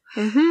notes.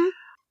 Mm-hmm.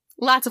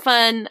 Lots of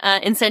fun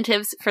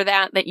incentives for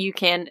that you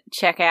can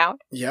check out.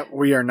 Yep.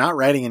 We are not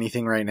writing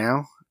anything right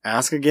now.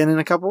 Ask again in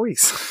a couple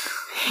weeks.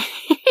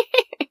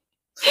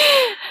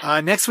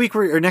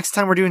 Next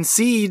time we're doing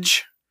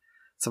Siege.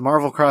 It's a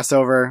Marvel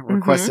crossover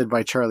requested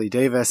by Charlie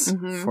Davis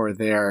for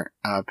their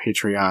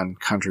Patreon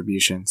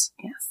contributions.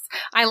 Yes.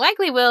 I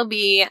likely will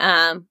be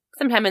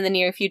sometime in the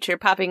near future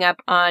popping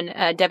up on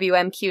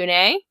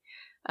WMQ&A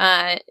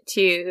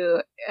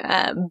to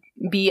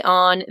be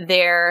on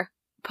their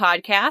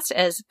podcast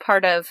as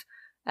part of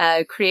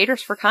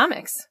Creators for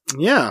Comics.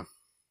 Yeah.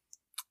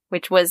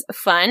 Which was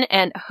fun,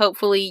 and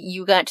hopefully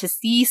you got to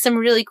see some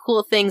really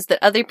cool things that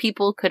other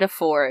people could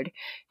afford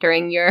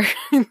during your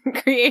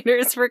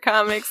Creators for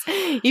Comics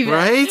event.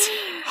 Right?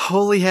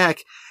 Holy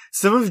heck.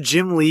 Some of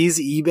Jim Lee's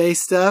eBay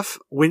stuff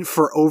went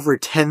for over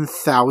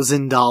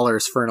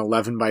 $10,000 for an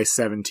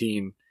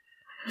 11x17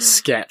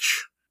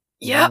 sketch.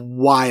 Yep.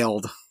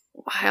 Wild.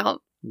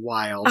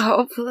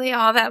 Hopefully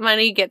all that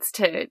money gets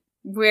to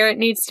where it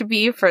needs to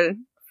be for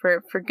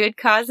good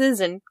causes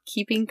and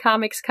keeping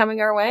comics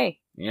coming our way.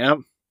 Yep.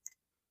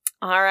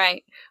 All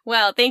right.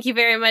 Well, thank you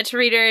very much,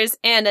 readers.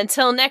 And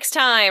until next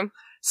time.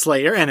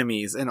 Slay your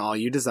enemies, and all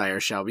you desire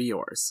shall be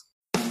yours.